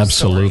and new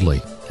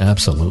Absolutely.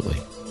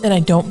 And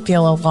I don't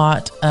feel a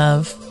lot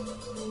of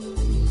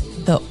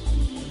the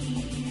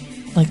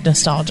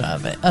nostalgia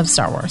of it, of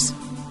Star Wars.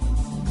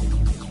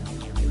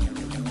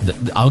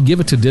 I'll give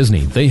it to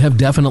Disney. They have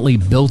definitely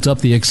built up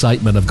the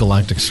excitement of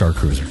Galactic Star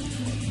Cruiser.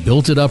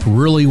 Built it up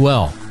really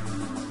well.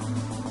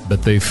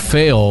 But they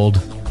failed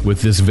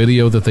with this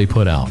video that they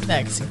put out. The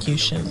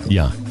execution.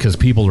 Yeah, because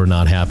people are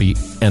not happy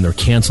and they're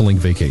canceling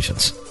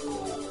vacations.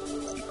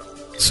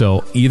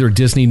 So either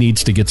Disney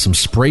needs to get some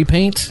spray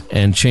paint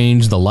and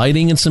change the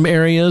lighting in some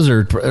areas,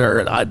 or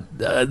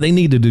they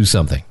need to do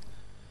something.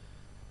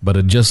 But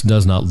it just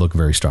does not look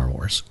very Star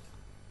Wars.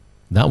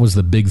 That was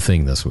the big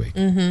thing this week.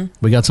 Mm-hmm.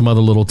 We got some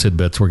other little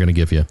tidbits we're going to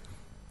give you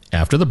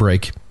after the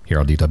break here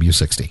on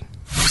DW60.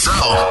 So,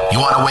 you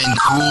want to win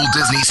cool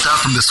Disney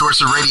stuff from the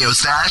Sorcerer Radio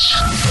stash?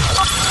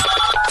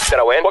 Did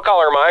I win? What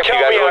color am I? You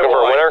guys are looking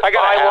for a winner?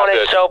 I want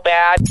it so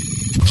bad.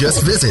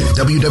 Just visit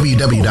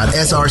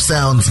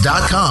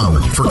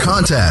www.srsounds.com for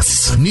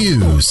contests,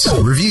 news,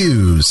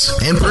 reviews,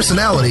 and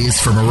personalities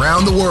from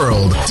around the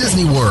world.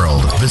 Disney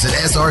World. Visit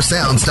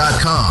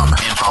srsounds.com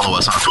and follow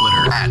us on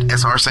Twitter at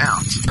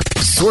srsounds.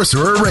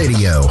 Sorcerer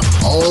Radio.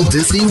 All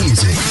Disney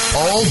music,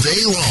 all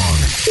day long.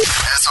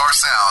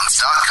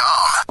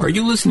 srsounds.com. Are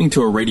you listening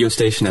to a radio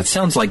station that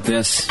sounds like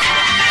this?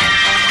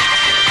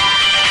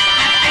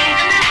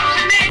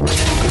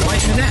 Why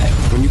do that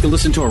when you can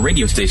listen to a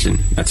radio station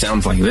that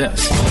sounds like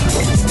this?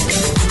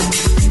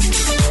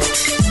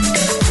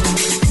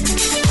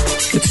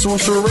 It's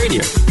Sorcerer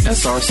Radio,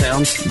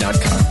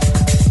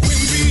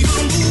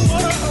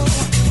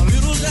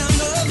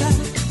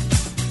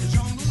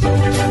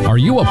 srsounds.com. Are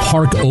you a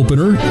park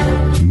opener?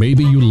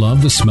 Maybe you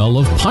love the smell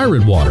of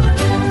pirate water.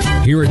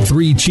 Here at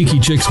Three Cheeky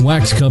Chicks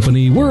Wax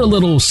Company, we're a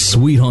little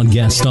sweet on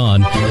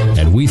Gaston,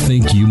 and we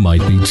think you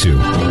might be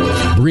too.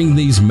 Bring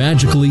these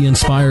magically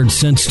inspired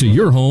scents to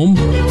your home,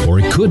 or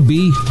it could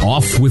be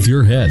off with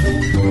your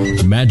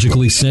head.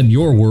 Magically scent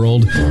your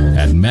world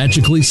at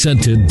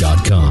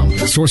magicallyscented.com.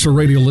 Sorcerer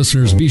Radio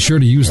listeners, be sure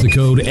to use the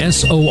code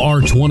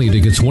SOR20 to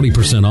get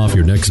 20% off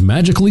your next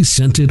magically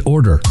scented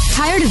order.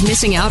 Tired of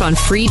missing out on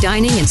free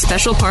dining and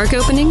special park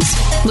openings?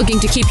 Looking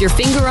to keep your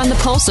finger on the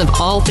pulse of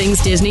all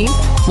things Disney?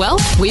 Well,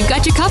 we've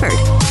got you covered.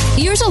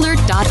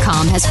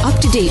 EarsAlert.com has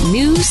up-to-date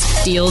news,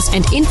 deals,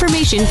 and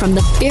information from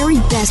the very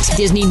best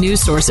Disney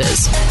news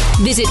sources.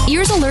 Visit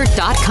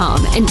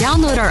EarsAlert.com and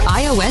download our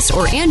iOS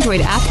or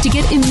Android app to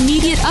get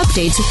immediate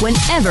updates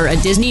whenever a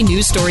Disney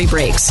news story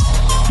breaks.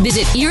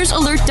 Visit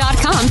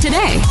EarsAlert.com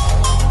today.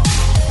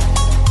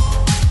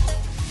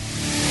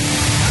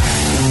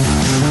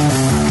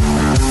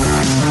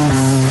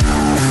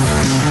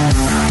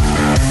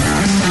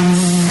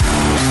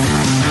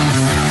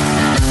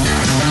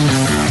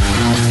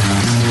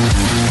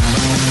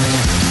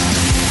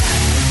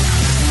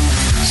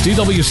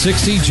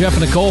 DW60, Jeff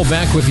and Nicole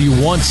back with you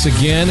once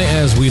again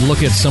as we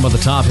look at some of the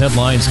top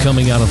headlines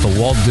coming out of the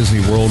Walt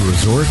Disney World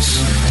resorts.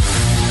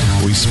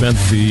 We spent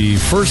the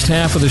first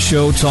half of the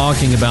show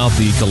talking about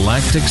the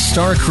Galactic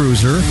Star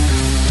Cruiser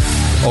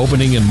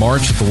opening in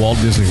March at the Walt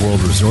Disney World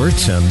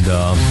Resort, and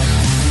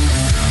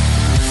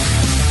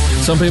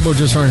some people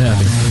just aren't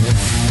happy.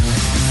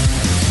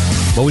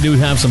 But we do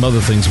have some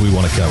other things we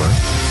want to cover.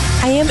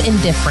 I am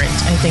indifferent,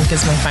 I think,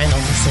 is my final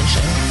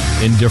decision.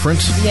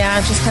 Indifferent?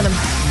 Yeah, just kind of...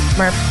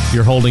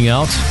 You're holding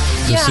out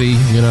to see,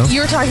 you know?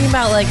 You were talking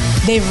about, like,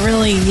 they've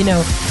really,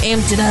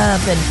 amped it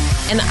up,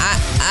 and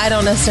I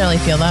don't necessarily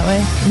feel that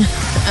way.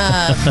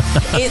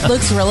 It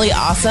looks really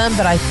awesome,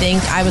 but I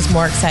think I was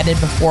more excited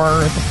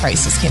before the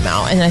prices came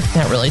out, and I think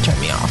that really turned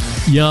me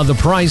off. Yeah, the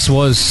price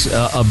was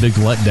a big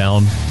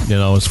letdown,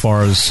 as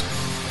far as...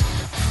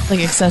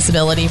 like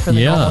accessibility for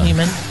the normal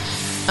human.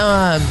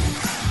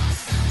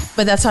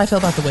 But that's how I feel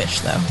about the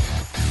Wish, though.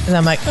 And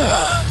I'm like,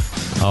 ugh.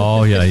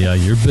 Oh, yeah.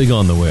 You're big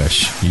on the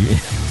Wish.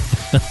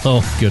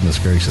 Oh, goodness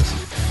gracious.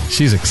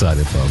 She's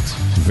excited, folks.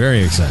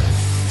 Very excited.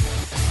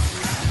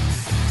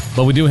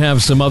 But we do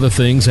have some other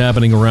things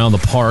happening around the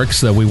parks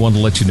that we want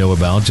to let you know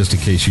about, just in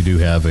case you do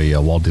have a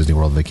Walt Disney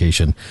World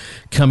vacation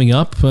coming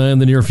up in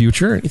the near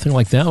future, anything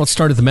like that. Let's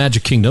start at the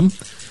Magic Kingdom.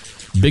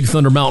 Big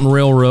Thunder Mountain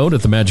Railroad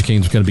at the Magic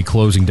Kingdom is going to be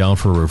closing down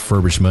for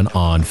refurbishment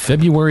on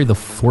February the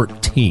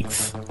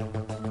 14th.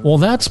 Well,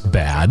 that's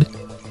bad.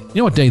 You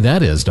know what day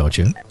that is, don't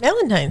you?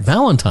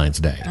 Valentine's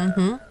Day.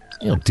 Mm-hmm.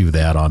 You don't do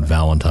that on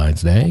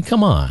Valentine's Day.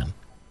 Come on.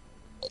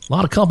 A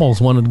lot of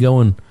couples wanted to go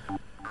and...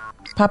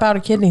 pop out a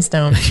kidney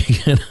stone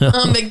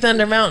on Big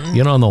Thunder Mountain.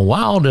 Get on the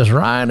wildest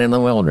ride in the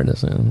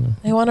wilderness.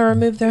 They want to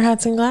remove their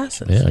hats and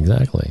glasses. Yeah,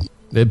 exactly.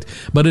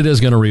 But it is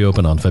going to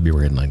reopen on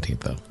February 19th,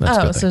 though.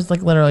 That's so it's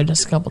like literally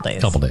just a couple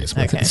days.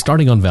 Okay.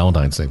 Starting on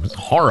Valentine's Day. It's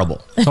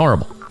horrible. It's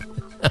horrible.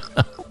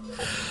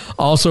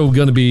 Also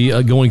going to be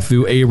going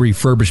through a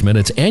refurbishment.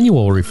 Its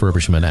annual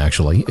refurbishment,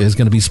 actually, is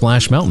going to be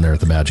Splash Mountain there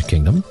at the Magic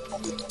Kingdom,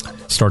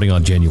 starting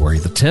on January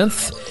the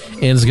 10th,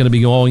 and is going to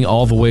be going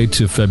all the way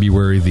to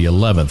February the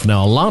 11th.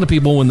 Now, a lot of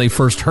people, when they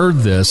first heard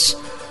this,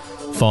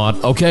 thought,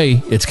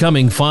 okay, it's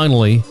coming,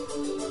 finally.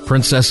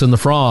 Princess and the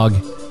Frog.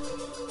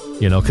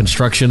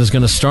 Construction is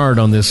going to start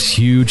on this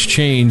huge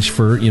change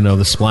for,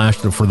 the splash,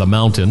 for the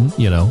mountain,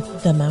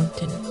 The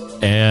mountain.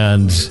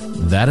 And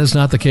that is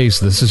not the case.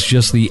 This is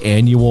just the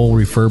annual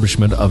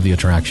refurbishment of the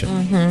attraction.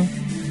 Mm-hmm.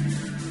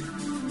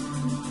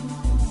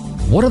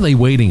 What are they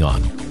waiting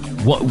on?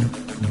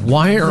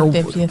 Why are...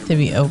 the 50th to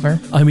be over.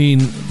 I mean...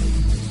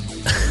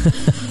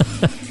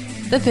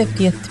 the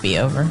 50th to be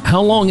over. How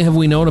long have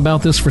we known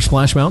about this for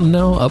Splash Mountain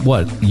now?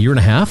 A year and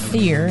a half? A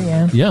year,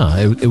 yeah. Yeah,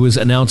 it was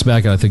announced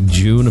back in, I think,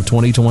 June of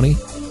 2020,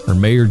 or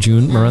May or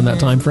June, around that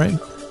time frame.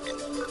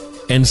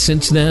 And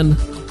since then,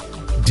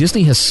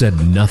 Disney has said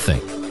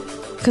nothing.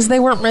 Because they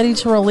weren't ready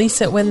to release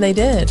it when they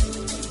did.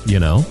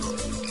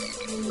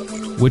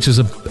 Which is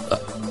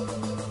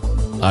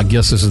I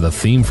guess this is the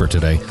theme for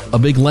today, a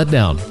big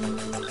letdown.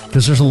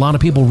 Because there's a lot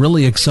of people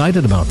really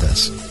excited about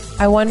this.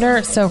 I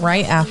wonder, so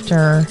right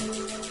after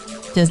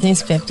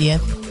Disney's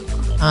 50th,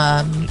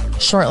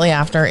 shortly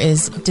after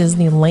is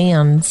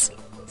Disneyland's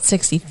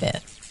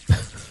 65th.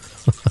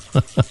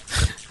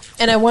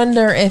 And I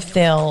wonder if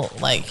they'll,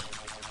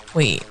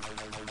 wait.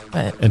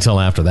 But until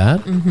after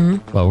that? Mm-hmm.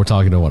 Well, we're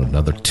talking about,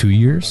 another 2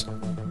 years?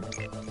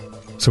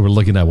 So we're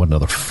looking at,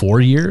 another 4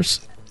 years?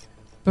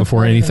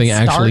 Before anything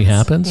actually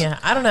happens? Yeah,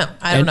 I don't know.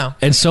 I don't know.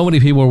 And so many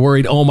people are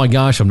worried, oh my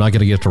gosh, I'm not going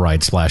to get to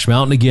ride Splash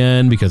Mountain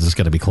again because it's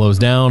going to be closed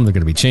down. They're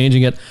going to be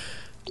changing it.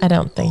 I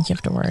don't think you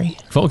have to worry.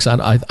 Folks,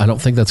 I don't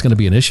think that's going to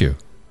be an issue.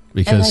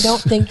 Because and I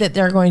don't think that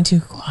they're going to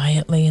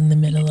quietly in the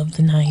middle of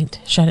the night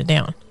shut it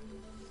down.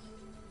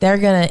 They're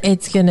going to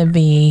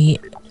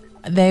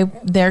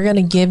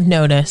give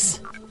notice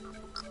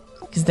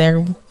because they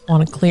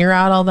want to clear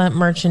out all that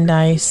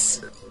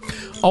merchandise.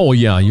 Oh,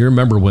 yeah. You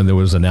remember when there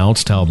was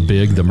announced how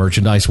big the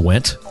merchandise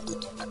went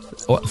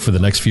for the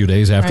next few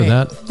days after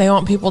that. They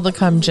want people to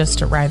come just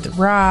to ride the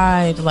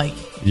ride. Like,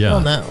 yeah.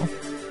 No.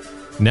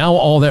 Now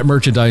all that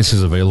merchandise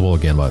is available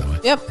again, by the way.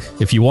 Yep.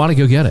 If you want to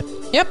go get it.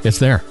 Yep. It's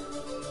there.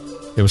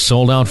 It was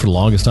sold out for the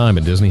longest time,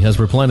 and Disney has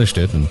replenished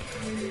it, and,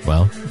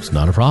 well, it's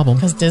not a problem.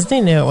 Because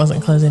Disney knew it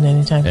wasn't closing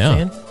anytime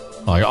soon.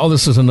 Like,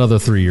 this is another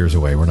 3 years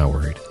away. We're not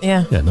worried.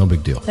 Yeah. Yeah, no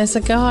big deal. They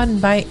said, go ahead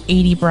and buy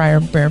 80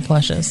 bear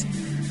plushes.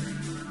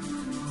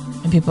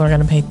 And people are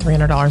going to pay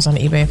 $300 on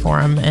eBay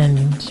for them,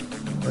 and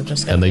we're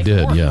just going to. And they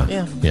did, yeah.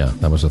 Yeah,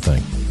 that was the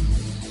thing.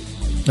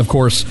 Of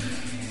course,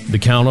 the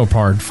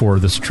counterpart for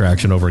this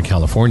attraction over in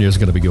California is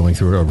going to be going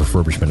through a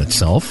refurbishment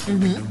itself.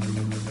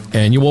 Mm-hmm.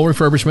 Annual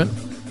refurbishment.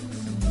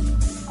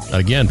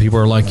 Again, people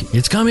are like,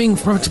 it's coming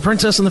from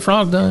Princess and the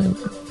Frog time.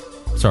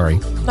 Sorry.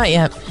 Not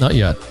yet. Not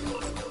yet.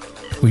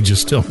 We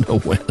just don't know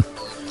when.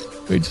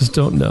 We just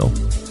don't know.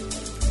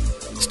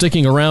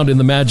 Sticking around in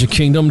the Magic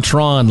Kingdom,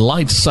 Tron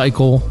Light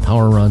Cycle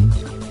Power Run.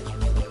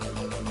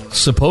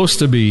 Supposed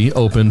to be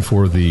open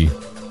for the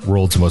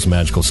world's most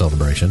magical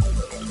celebration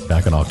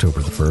back on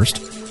October the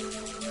 1st.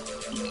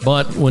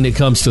 But when it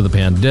comes to the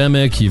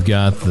pandemic, you've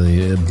got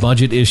the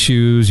budget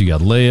issues, you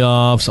got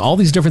layoffs, all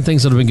these different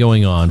things that have been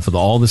going on for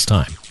all this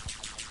time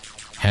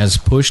has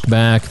pushed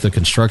back the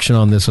construction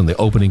on this and the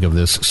opening of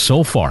this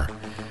so far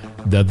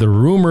that the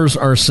rumors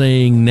are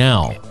saying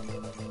now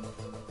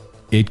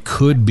it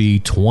could be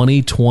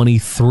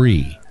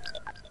 2023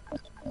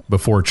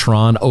 before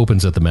Tron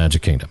opens at the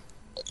Magic Kingdom.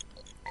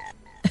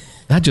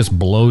 That just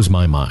blows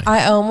my mind.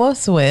 I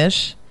almost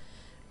wish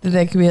that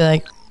they could be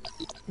like,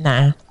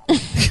 nah.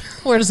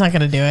 We're just not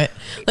going to do it.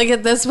 Like,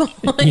 at this point,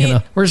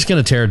 we're just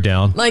going to tear it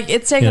down. Like,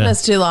 it's taken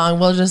us too long.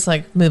 We'll just,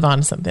 like, move on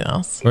to something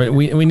else. Right?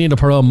 We need to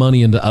put our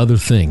money into other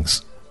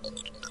things.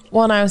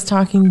 Well, and I was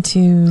talking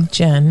to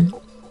Jen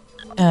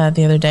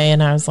the other day,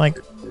 and I was like,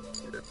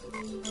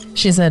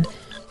 she said,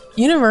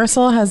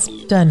 Universal has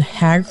done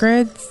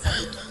Hagrid's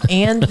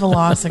and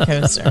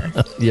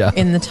Velocicoaster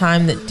in the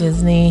time that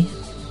Disney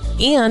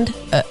and,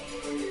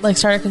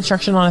 started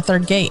construction on a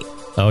third gate.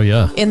 Oh,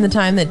 yeah. In the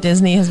time that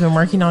Disney has been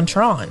working on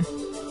Tron.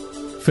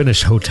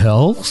 Finish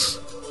hotels?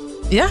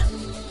 Yeah.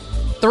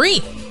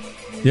 3.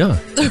 Yeah.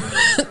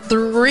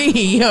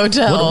 3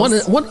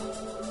 hotels.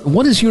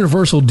 What is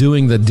Universal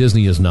doing that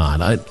Disney is not?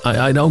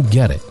 I don't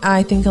get it.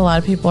 I think a lot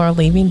of people are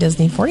leaving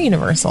Disney for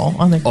Universal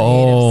on the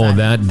creative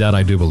side. That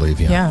I do believe,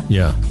 yeah.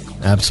 Yeah,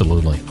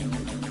 absolutely.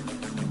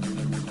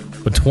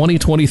 But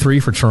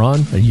 2023 for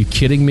Tron? Are you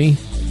kidding me?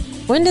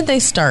 When did they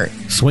start?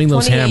 Swing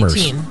those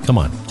hammers. Come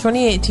on.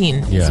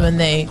 2018 is when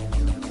they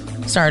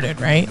started,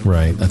 right?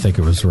 Right. I think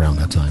it was around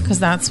that time. Because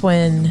that's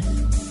when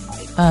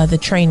the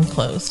train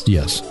closed.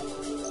 Yes.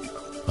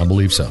 I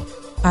believe so.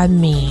 I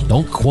mean.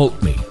 Don't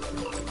quote me.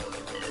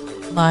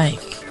 Like,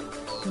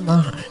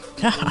 my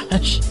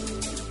gosh.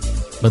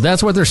 But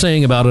that's what they're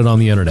saying about it on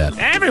the internet.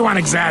 Everyone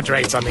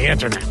exaggerates on the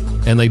internet.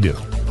 And they do.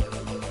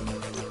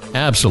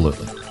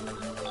 Absolutely.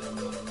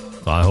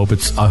 I hope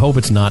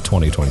it's not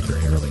 2023.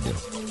 I really do.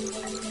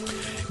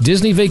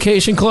 Disney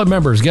Vacation Club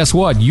members, guess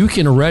what? You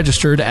can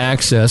register to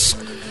access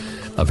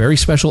a very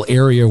special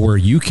area where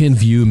you can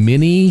view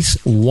Minnie's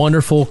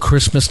wonderful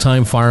Christmas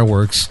time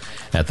fireworks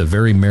at the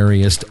very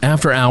merriest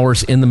after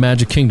hours in the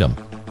Magic Kingdom.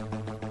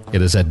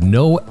 It is at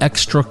no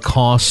extra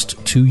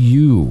cost to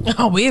you.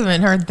 Oh, we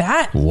haven't heard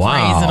that phrase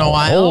in a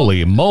while.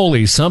 Holy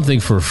moly, something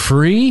for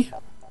free?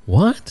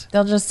 What?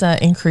 They'll just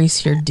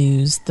increase your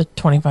dues, the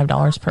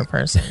 $25 per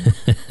person.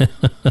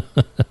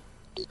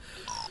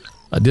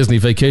 Disney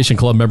Vacation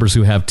Club members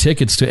who have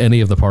tickets to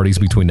any of the parties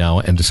between now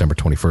and December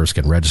 21st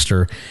can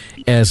register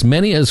as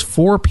many as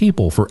 4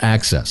 people for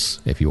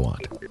access if you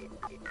want.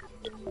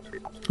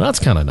 That's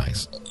kind of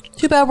nice.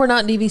 Too bad we're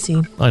not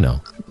DVC. I know.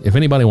 If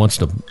anybody wants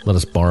to let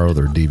us borrow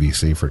their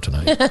DVC for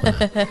tonight,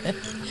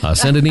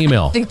 send an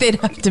email. I think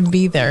they'd have to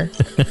be there.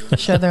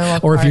 Show their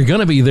love. Or if you're going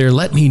to be there,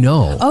 let me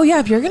know. Oh, yeah,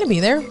 if you're going to be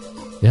there.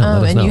 Yeah,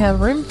 let us know. You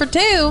have room for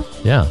 2.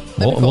 Yeah,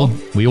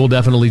 we will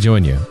definitely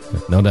join you.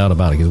 No doubt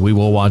about it, because we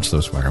will watch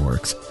those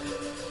fireworks.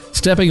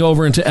 Stepping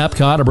over into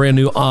Epcot, a brand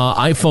new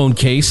iPhone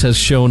case has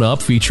shown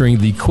up featuring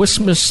the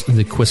Christmas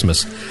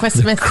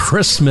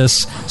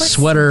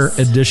sweater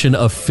edition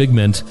of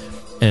Figment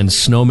and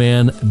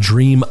Snowman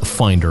Dream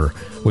Finder,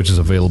 which is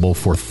available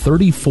for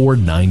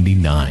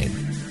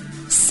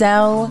 $34.99.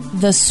 Sell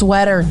the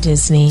sweater,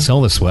 Disney. Sell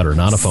the sweater,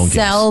 not a phone case.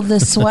 Sell the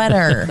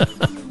sweater.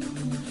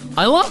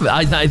 I love it.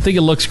 I think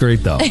it looks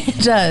great, though.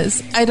 It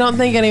does. I don't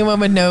think anyone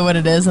would know what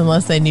it is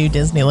unless they knew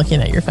Disney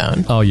looking at your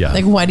phone. Oh, yeah.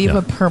 Like, why do you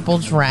have a purple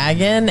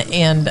dragon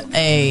and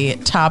a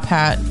top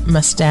hat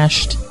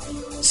mustached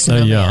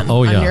snowman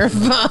on your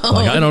phone?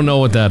 Like, I don't know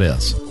what that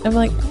is. I'm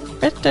like,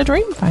 it's a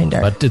Dream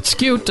Finder. But it's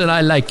cute and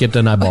I like it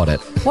and I bought it.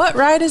 What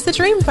ride is the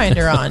Dream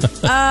Finder on?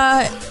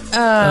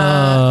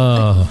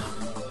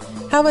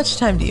 How much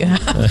time do you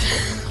have?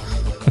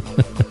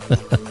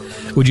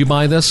 Would you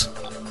buy this?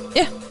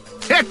 Yeah.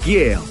 Heck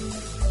yeah.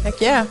 Heck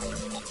yeah.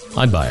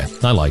 I'd buy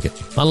it. I like it.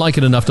 I like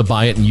it enough to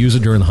buy it and use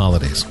it during the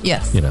holidays.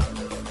 Yes. You know.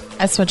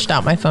 I switched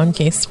out my phone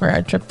case for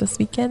our trip this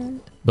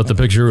weekend. But the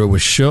picture it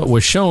was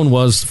shown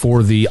was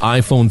for the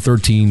iPhone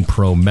 13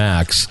 Pro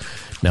Max.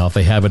 Now, if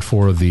they have it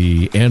for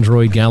the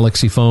Android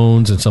Galaxy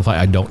phones and stuff,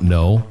 I don't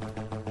know.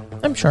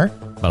 I'm sure.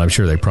 But I'm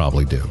sure they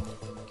probably do.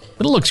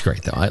 But it looks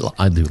great, though.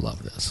 I do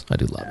love this. I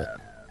do love it.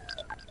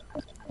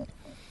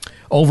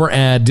 Over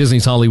at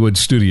Disney's Hollywood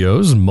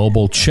Studios,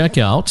 mobile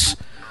checkouts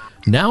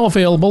now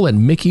available at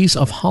Mickey's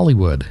of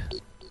Hollywood.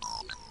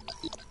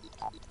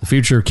 The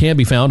feature can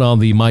be found on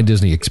the My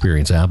Disney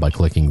Experience app by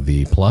clicking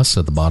the plus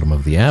at the bottom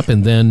of the app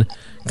and then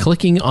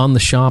clicking on the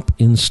Shop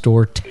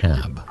in-Store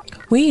tab.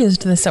 We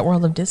used this at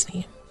World of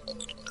Disney.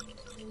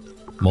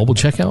 Mobile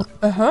checkout?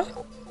 Uh-huh.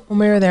 When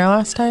we were there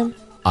last time.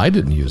 I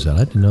didn't use that.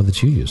 I didn't know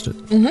that you used it.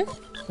 Mm-hmm.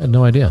 I had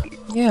no idea.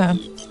 Yeah.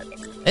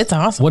 It's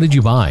awesome. What did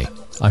you buy?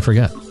 I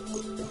forget.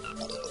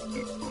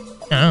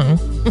 I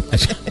don't know.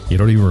 You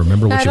don't even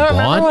remember what you bought? I don't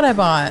remember what I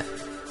bought.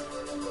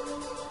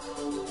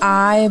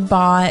 I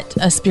bought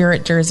a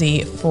Spirit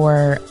jersey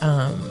for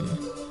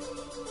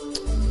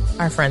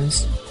our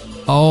friend's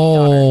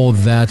daughter.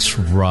 That's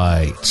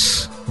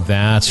right.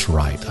 That's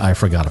right. I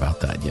forgot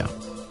about that, yeah.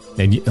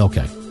 And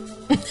okay.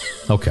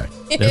 Okay.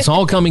 It's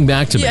all coming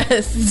back to me.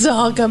 Yes, it's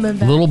all coming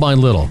back. Little by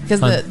little. Because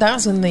that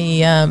was when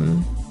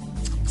the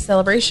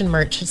Celebration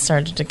merch had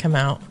started to come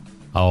out.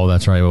 Oh,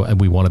 that's right. And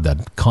we wanted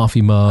that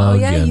coffee mug. Oh,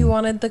 yeah, you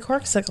wanted the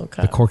Corksicle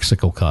Cup. The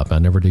Corksicle Cup. I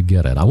never did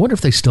get it. I wonder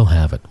if they still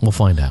have it. We'll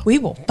find out. We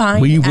will find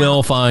out. We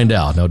will find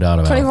out, no doubt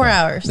about it. 24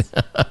 hours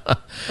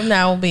from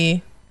now we'll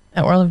be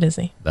at World of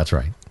Disney. That's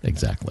right.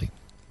 Exactly.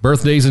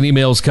 Birthdays and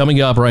emails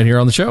coming up right here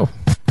on the show.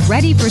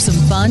 Ready for some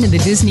fun in the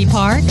Disney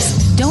parks?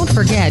 Don't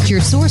forget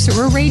your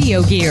Sorcerer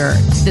Radio gear.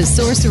 The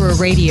Sorcerer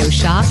Radio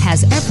shop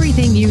has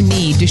everything you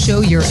need to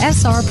show your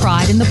SR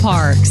pride in the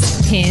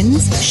parks.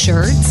 Pins,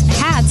 shirts,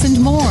 hats, and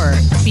more.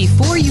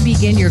 Before you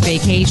begin your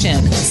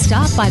vacation,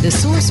 stop by the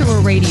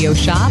Sorcerer Radio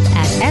shop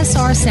at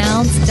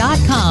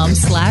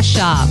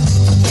srsounds.com/shop.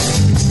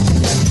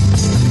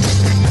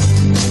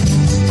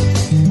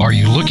 Are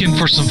you looking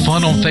for some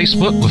fun on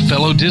Facebook with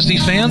fellow Disney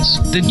fans?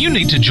 Then you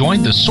need to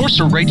join the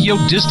Sorcerer Radio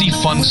Disney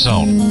Fun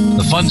Zone.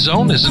 The Fun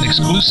Zone is an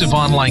exclusive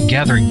online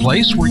gathering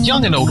place where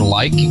young and old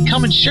alike can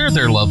come and share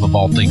their love of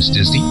all things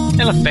Disney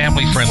in a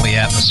family-friendly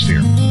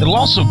atmosphere. It'll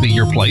also be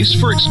your place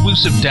for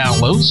exclusive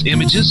downloads,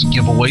 images,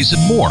 giveaways,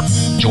 and more.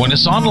 Join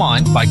us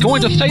online by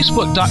going to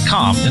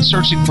facebook.com and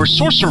searching for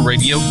Sorcerer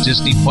Radio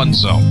Disney Fun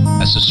Zone.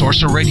 That's the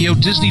Sorcerer Radio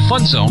Disney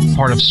Fun Zone,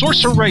 part of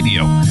Sorcerer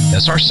Radio,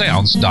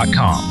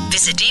 srsounds.com.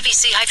 Visit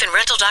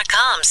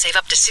dvc-rental.com. Save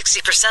up to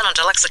 60% on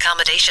deluxe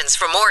accommodations.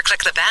 For more,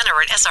 click the banner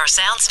at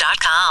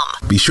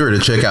srsounds.com. Be sure to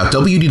check out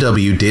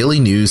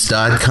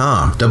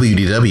www.dailynews.com.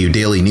 WDW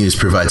Daily News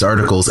provides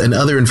articles and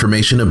other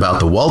information about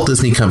the Walt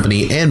Disney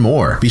Company and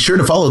more. Be sure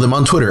to follow them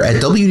on Twitter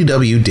at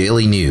WDW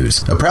Daily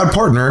News, a proud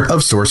partner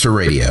of Sorcerer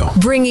Radio.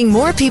 Bringing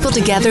more people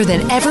together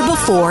than ever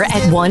before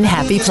at one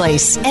happy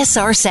place.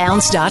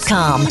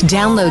 srsounds.com.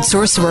 Download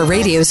Sorcerer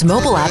Radio's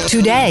mobile app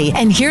today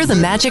and hear the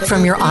magic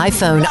from your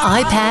iPhone,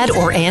 iPad,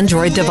 or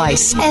Android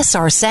device.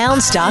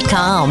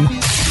 srsounds.com.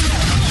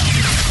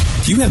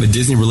 If you have a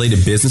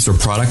Disney-related business or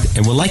product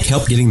and would like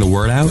help getting the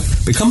word out,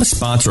 become a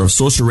sponsor of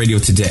Sorcerer Radio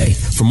today.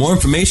 For more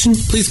information,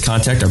 please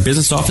contact our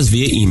business office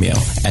via email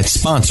at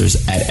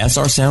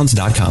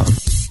sponsors@srsounds.com.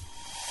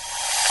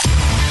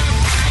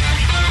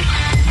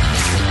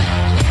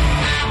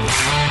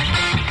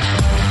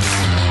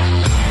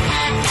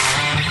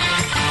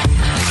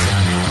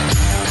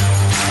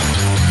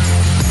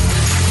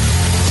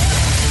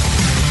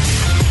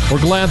 We're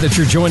glad that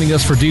you're joining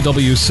us for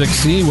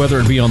DW60, whether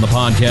it be on the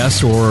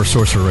podcast or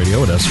Sorcerer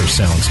Radio at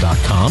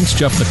srsounds.com. It's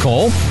Jeff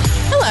Nicole.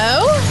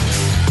 Hello.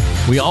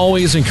 We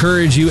always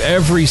encourage you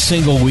every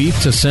single week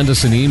to send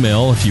us an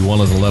email if you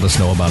wanted to let us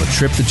know about a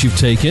trip that you've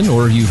taken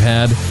or you've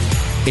had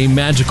a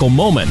magical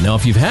moment. Now,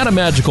 if you've had a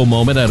magical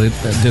moment at a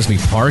Disney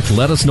park,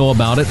 let us know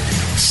about it.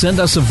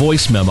 Send us a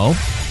voice memo.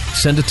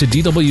 Send it to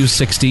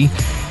DW60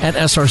 at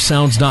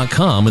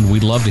srsounds.com, and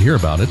we'd love to hear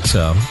about it.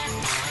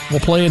 We'll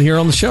play it here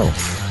on the show.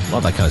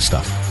 Love that kind of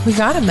stuff. We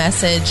got a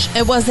message.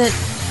 It wasn't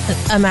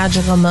a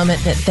magical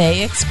moment that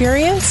they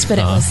experienced, but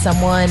it was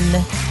someone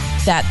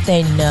that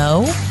they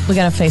know. We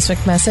got a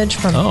Facebook message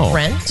from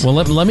Brent. Well,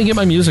 let me get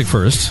my music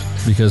first,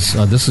 because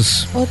this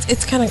is... Well,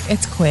 it's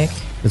quick.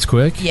 It's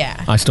quick?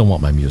 Yeah. I still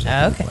want my music.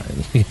 Okay.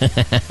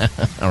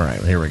 All right,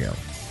 here we go.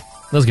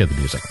 Let's get the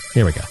music.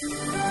 Here we go.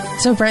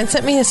 So Brent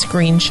sent me a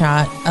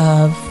screenshot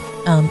of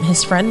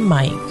his friend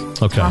Mike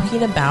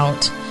talking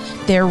about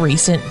their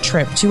recent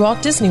trip to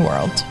Walt Disney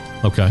World.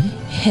 Okay.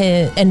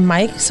 And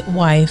Mike's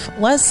wife,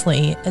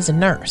 Leslie, is a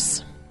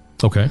nurse.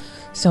 Okay.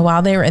 So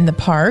while they were in the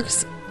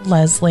parks,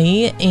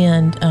 Leslie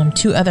and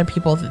two other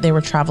people that they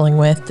were traveling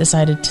with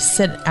decided to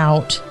sit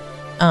out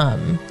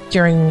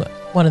during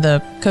one of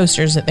the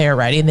coasters that they were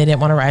riding. They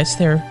didn't want to ride, so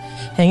they were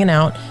hanging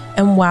out.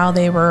 And while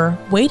they were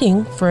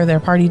waiting for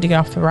their party to get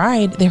off the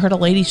ride, they heard a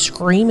lady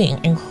screaming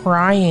and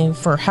crying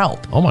for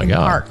help. Oh, my God. The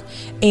park.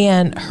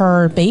 And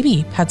her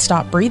baby had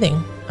stopped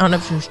breathing I don't know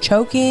if she was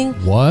choking.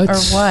 What? Or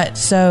what.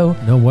 So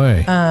no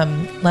way.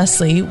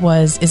 Leslie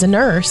is a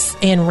nurse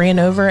and ran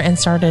over and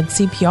started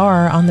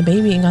CPR on the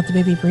baby and got the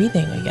baby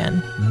breathing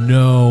again.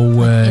 No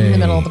way. In the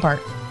middle of the park.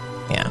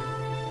 Yeah.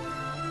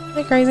 Isn't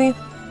that crazy?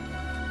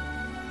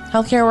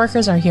 Healthcare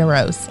workers are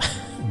heroes.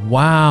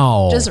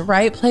 Wow. Just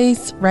right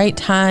place, right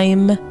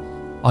time.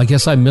 I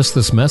guess I missed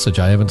this message.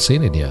 I haven't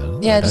seen it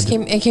yet. Yeah,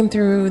 it came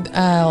through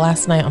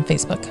last night on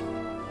Facebook.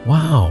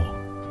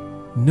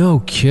 Wow.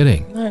 No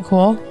kidding. Isn't that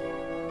cool?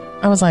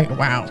 I was like,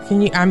 wow.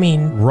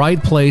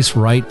 Right place,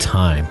 right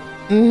time.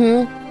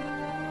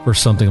 Mm-hmm. For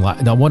something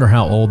like... I wonder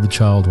how old the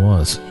child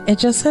was. It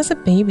just says a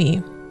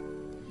baby.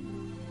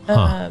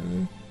 Huh.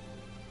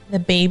 The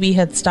baby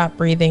had stopped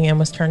breathing and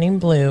was turning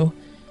blue.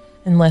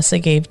 And Leslie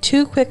gave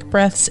 2 quick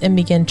breaths and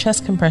began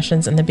chest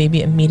compressions, and the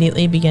baby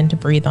immediately began to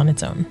breathe on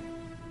its own.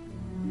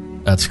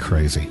 That's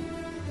crazy.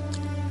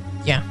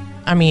 Yeah.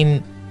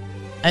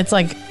 It's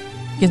like,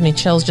 gives me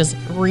chills just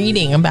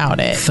reading about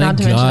it. Thank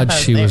God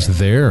she was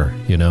there,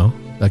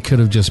 That could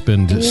have just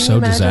been so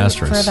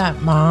disastrous. For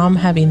that mom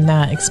having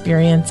that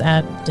experience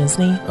at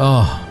Disney.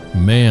 Oh,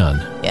 man.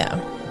 Yeah.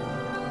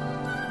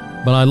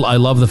 But I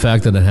love the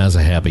fact that it has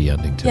a happy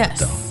ending to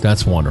Yes. it, though.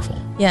 That's wonderful.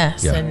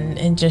 Yes, Yeah.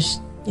 and just,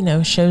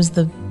 shows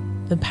the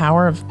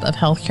power of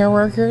healthcare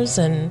workers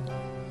and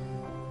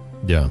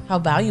how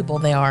valuable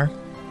they are,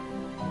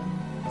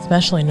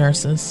 especially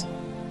nurses.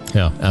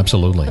 Yeah,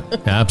 absolutely.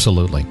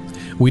 Absolutely.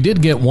 We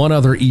did get one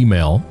other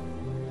email.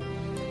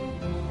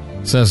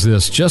 It says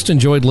this: just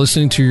enjoyed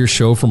listening to your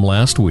show from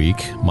last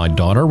week. My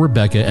daughter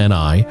Rebecca and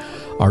I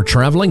are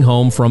traveling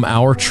home from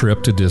our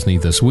trip to Disney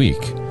this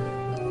week.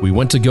 We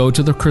went to go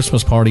to the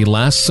Christmas party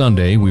last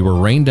Sunday. We were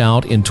rained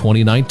out in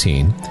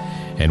 2019,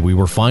 and we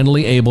were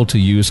finally able to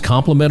use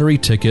complimentary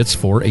tickets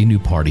for a new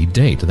party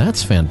date.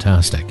 That's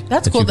fantastic.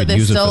 That's cool that they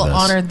still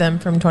honored them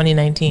from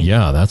 2019.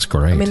 Yeah, that's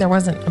great. There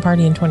wasn't a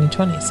party in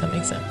 2020, so that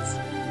makes sense.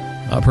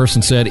 A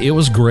person said, it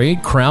was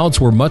great.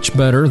 Crowds were much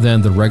better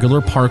than the regular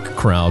park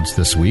crowds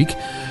this week.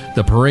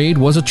 The parade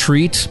was a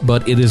treat,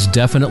 but it is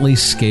definitely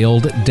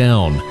scaled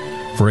down.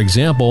 For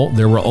example,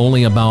 there were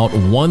only about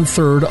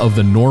 1/3 of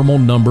the normal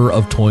number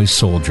of toy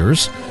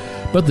soldiers,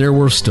 but there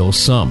were still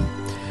some.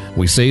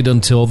 We stayed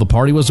until the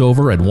party was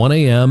over at 1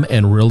 a.m.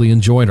 and really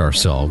enjoyed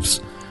ourselves.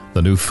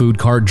 The new food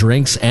cart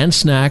drinks and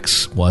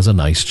snacks was a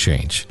nice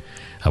change.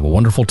 Have a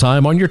wonderful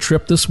time on your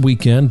trip this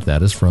weekend.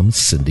 That is from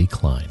Cindy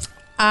Klein.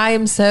 I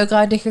am so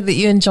glad to hear that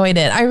you enjoyed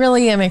it. I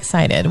really am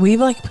excited. We've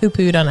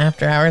poo-pooed on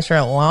After Hours for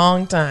a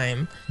long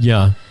time.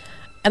 Yeah.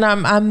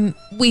 And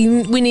we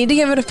need to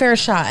give it a fair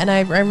shot, and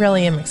I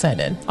really am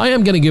excited. I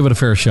am going to give it a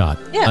fair shot.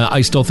 Yeah.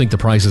 I still think the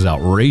price is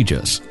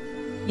outrageous.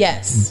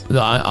 Yes.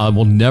 I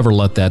will never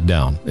let that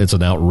down. It's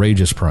an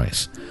outrageous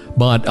price.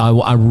 But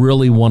I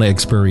really want to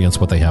experience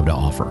what they have to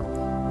offer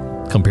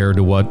compared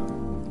to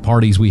what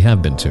parties we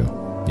have been to.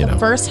 The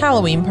first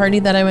Halloween party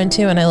that I went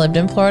to when I lived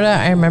in Florida,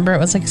 I remember it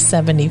was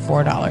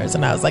 $74.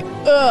 And I was like,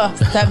 ugh,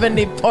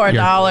 $74.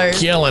 You're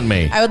killing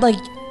me. I would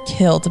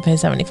kill to pay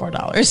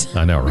 $74.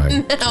 I know,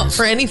 right? No,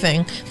 for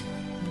anything.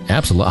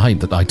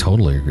 Absolutely. I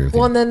totally agree with you.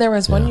 Well, and then there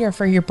was one year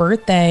for your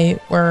birthday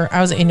where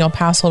I was an annual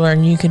pass holder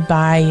and you could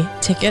buy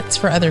tickets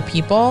for other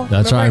people.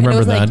 That's right. I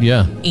remember that.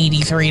 Yeah.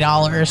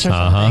 $83 or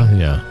something.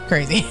 Yeah.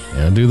 Crazy.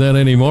 Can't do that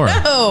anymore.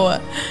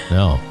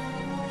 No.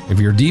 If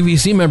you're a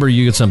DVC member,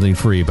 you get something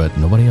free, but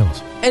nobody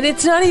else. And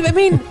it's not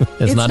even,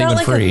 it's not even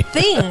like free. A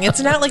thing. It's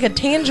not like a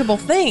tangible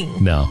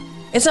thing. No.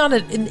 It's not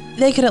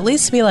they could at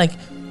least be like,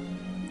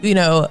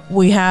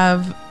 we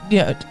have,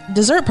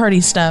 dessert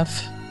party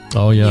stuff.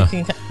 Oh, yeah.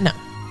 No.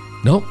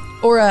 Nope.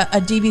 Or a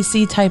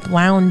DVC type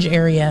lounge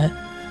area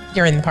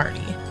during the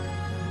party.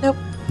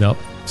 Nope.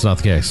 It's not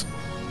the case.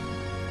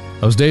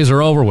 Those days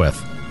are over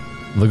with.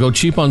 They'll go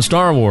cheap on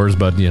Star Wars,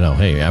 but,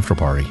 hey, after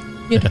party.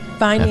 You'd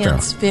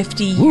finance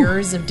 50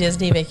 years of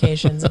Disney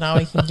vacations, and all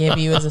we can give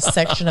you is a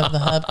section of the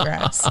hub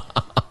grass.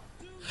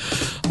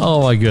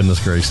 Oh, my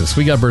goodness gracious.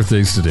 We got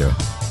birthdays to do.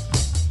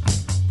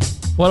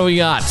 What do we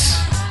got?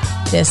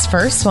 This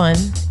first one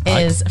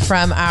is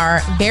from our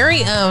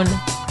very own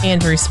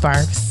Andrew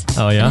Sparks.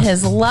 Oh, yeah? And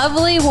his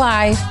lovely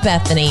wife,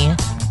 Bethany.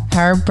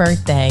 Her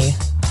birthday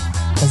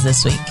was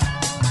this week.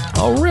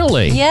 Oh,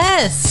 really?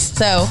 Yes.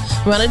 So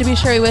we wanted to be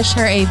sure we wish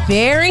her a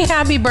very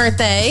happy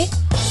birthday.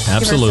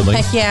 Absolutely.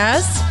 Give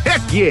her some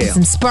Heck yeah.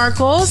 Some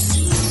sparkles.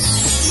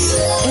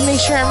 And make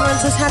sure everyone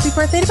says happy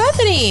birthday to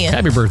Bethany.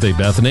 Happy birthday,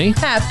 Bethany.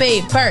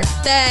 Happy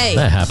birthday.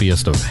 The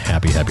happiest of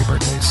happy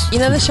birthdays. You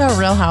know the show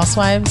Real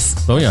Housewives?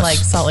 Oh, yes. Like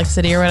Salt Lake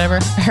City or whatever?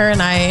 Her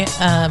and I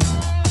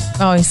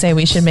always say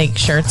we should make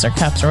shirts or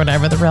cups or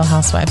whatever, the Real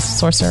Housewives of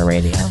Sorcerer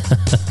Radio.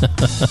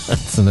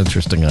 That's an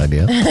interesting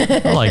idea.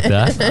 I like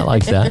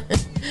that.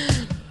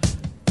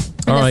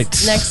 All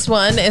right. Next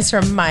one is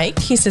from Mike.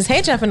 He says,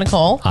 hey, Jeff and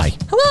Nicole. Hi.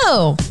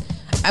 Hello.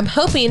 I'm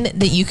hoping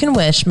that you can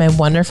wish my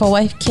wonderful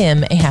wife,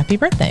 Kim, a happy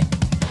birthday.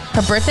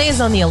 Her birthday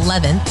is on the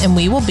 11th, and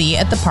we will be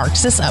at the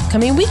parks this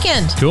upcoming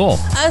weekend. Cool.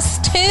 Us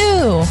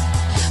too.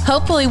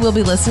 Hopefully, we'll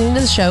be listening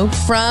to the show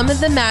from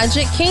the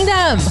Magic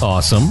Kingdom.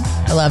 Awesome.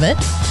 I love it.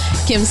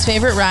 Kim's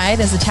favorite ride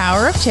is the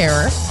Tower of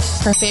Terror.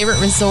 Her favorite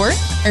resort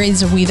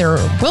is either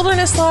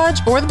Wilderness Lodge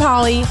or the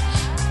Poly.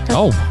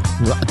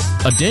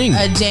 A ding.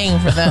 A ding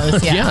for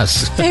those, yeah.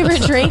 Yes.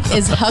 Favorite drink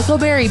is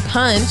Huckleberry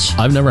Punch.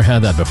 I've never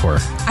had that before.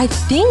 I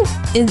think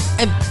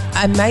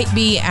I might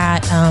be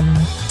at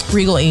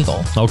Regal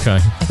Eagle. Okay.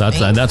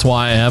 That's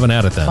why I haven't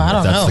had it then. Well, I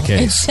don't that's know. the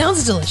case. It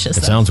sounds delicious,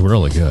 It sounds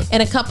really good.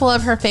 And a couple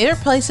of her favorite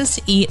places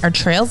to eat are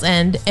Trails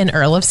End and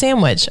Earl of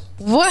Sandwich.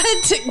 What?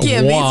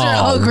 Kim, these are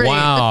all great.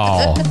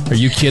 Wow. Are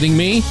you kidding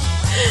me?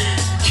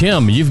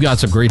 Kim, you've got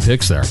some great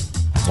picks there.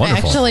 Wonderful. I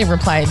actually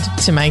replied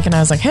to Mike and I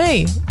was like,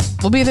 hey,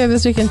 we'll be there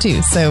this weekend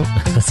too. So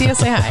see us,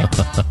 say hi.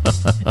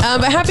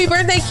 But happy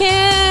birthday, Kim.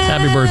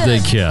 Happy birthday,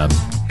 Kim.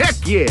 Heck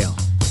yeah.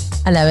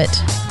 I love it.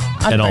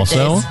 On and birthdays.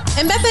 also?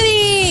 And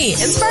Bethany.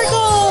 And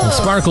Sparkles. And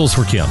Sparkles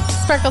for Kim.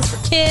 Sparkles for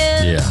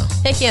Kim. Yeah.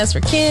 Heck yes for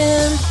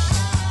Kim.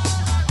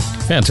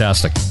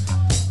 Fantastic.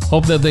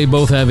 Hope that they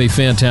both have a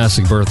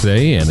fantastic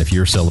birthday. And if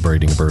you're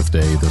celebrating a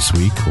birthday this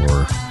week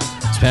or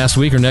this past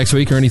week or next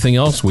week or anything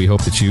else, we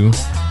hope that you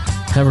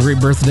have a great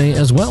birthday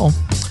as well.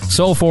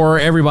 So for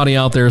everybody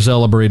out there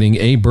celebrating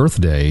a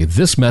birthday,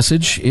 this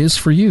message is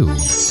for you.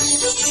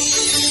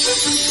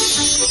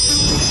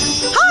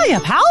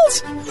 Hiya,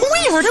 pals. We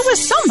heard it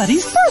was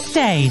somebody's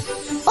birthday.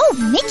 Oh,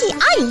 Mickey,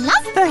 I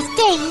love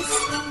birthdays.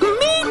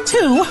 Me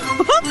too.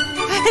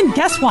 And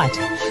guess what?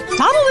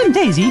 Donald and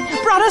Daisy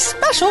brought a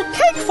special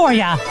cake for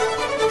ya.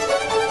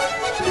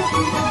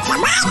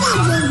 Come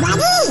on,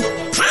 everybody.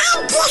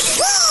 Time to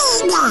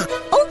sing.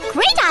 Oh,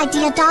 great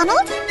idea,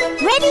 Donald.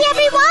 Ready,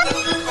 everyone?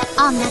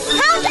 On the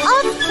count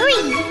of 3.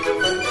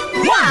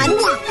 1,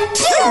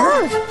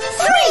 2,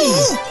 3.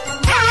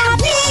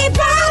 Happy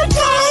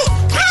birthday!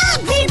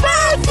 Happy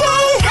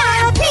birthday!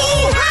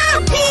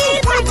 Happy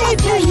birthday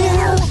to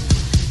you!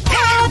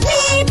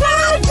 Happy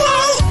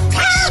birthday!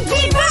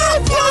 Happy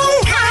birthday!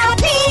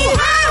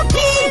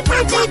 Happy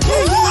birthday to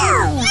you!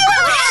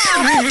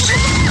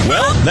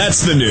 Well,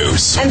 that's the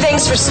news. And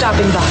thanks for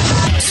stopping by.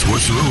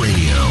 Sorcerer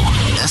Radio,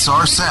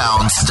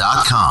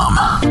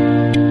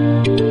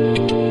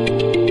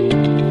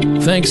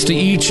 srsounds.com. Thanks to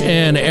each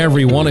and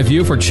every one of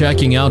you for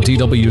checking out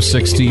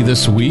DW60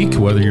 this week,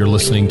 whether you're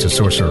listening to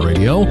Sorcerer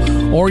Radio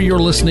or you're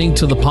listening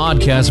to the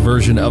podcast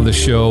version of the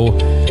show.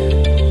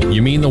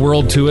 You mean the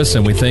world to us,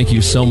 and we thank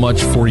you so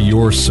much for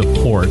your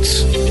support.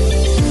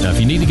 Now, if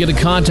you need to get in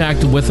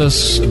contact with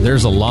us,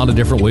 there's a lot of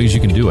different ways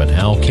you can do it.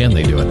 How can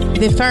they do it?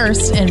 The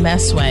first and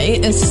best way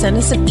is to send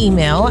us an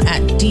email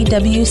at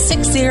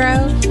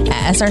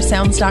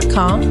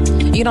dw60@srsounds.com.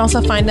 You can also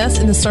find us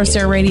in the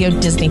Sorcerer Radio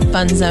Disney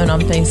Fun Zone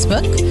on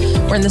Facebook.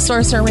 We're in the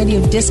Sorcerer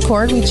Radio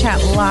Discord. We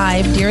chat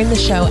live during the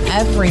show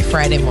every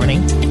Friday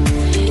morning.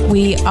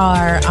 We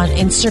are on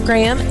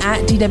Instagram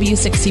at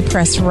DW60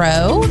 Press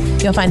Row.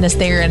 You'll find us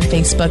there and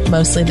Facebook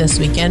mostly this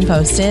weekend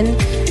posting.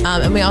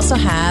 And we also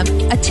have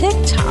a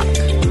TikTok.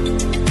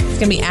 It's going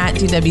to be at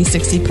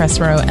DW60 Press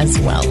Row as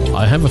well.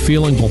 I have a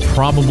feeling we'll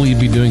probably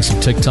be doing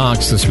some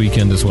TikToks this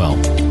weekend as well.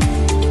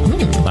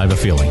 I have a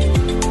feeling.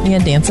 You going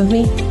to dance with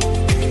me?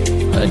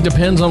 It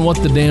depends on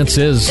what the dance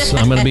is.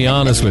 I'm going to be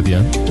honest with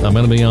you.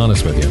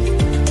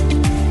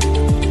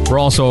 We're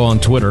also on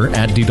Twitter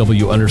at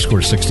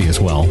DW_60 as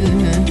well.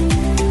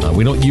 Mm-hmm.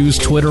 We don't use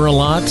Twitter a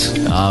lot,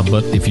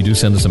 but if you do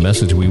send us a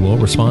message, we will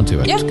respond to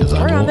it. Yep,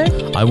 we're on there.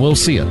 I will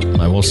see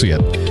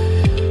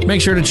it.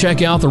 Make sure to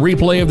check out the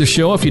replay of the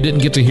show if you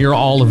didn't get to hear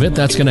all of it.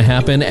 That's going to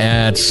happen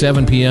at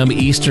 7 p.m.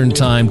 Eastern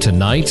Time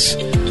tonight.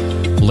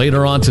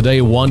 Later on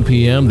today, 1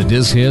 p.m., the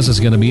Diz Hiz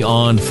is going to be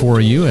on for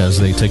you as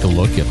they take a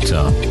look at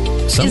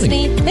something.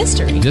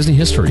 Disney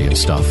history and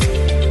stuff.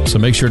 So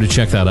make sure to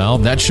check that out.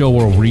 That show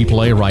will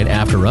replay right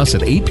after us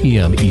at 8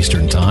 p.m.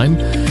 Eastern Time.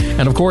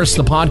 And, of course,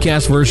 the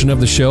podcast version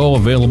of the show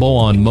available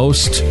on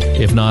most,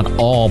 if not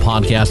all,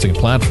 podcasting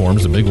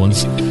platforms, the big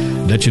ones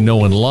that you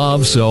know and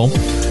love. So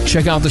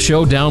check out the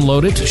show,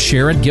 download it,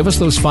 share it, give us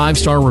those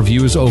 5-star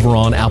reviews over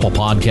on Apple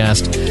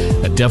Podcast.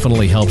 That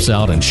definitely helps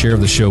out, and share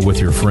the show with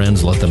your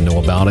friends. Let them know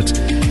about it.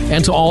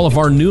 And to all of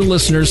our new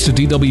listeners to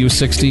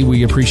DW60,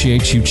 we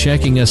appreciate you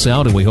checking us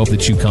out, and we hope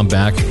that you come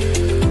back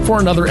for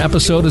another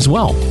episode as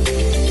well.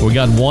 We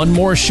got one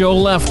more show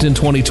left in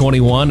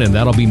 2021, and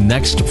that'll be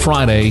next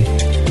Friday,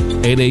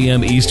 8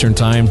 a.m. Eastern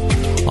Time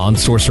on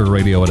Sorcerer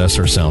Radio at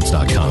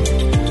srsounds.com.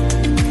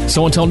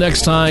 So until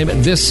next time,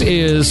 this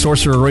is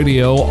Sorcerer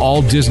Radio,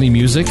 all Disney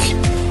music,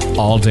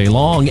 all day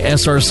long,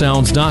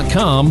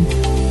 srsounds.com,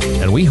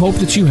 and we hope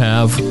that you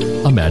have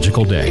a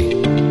magical day.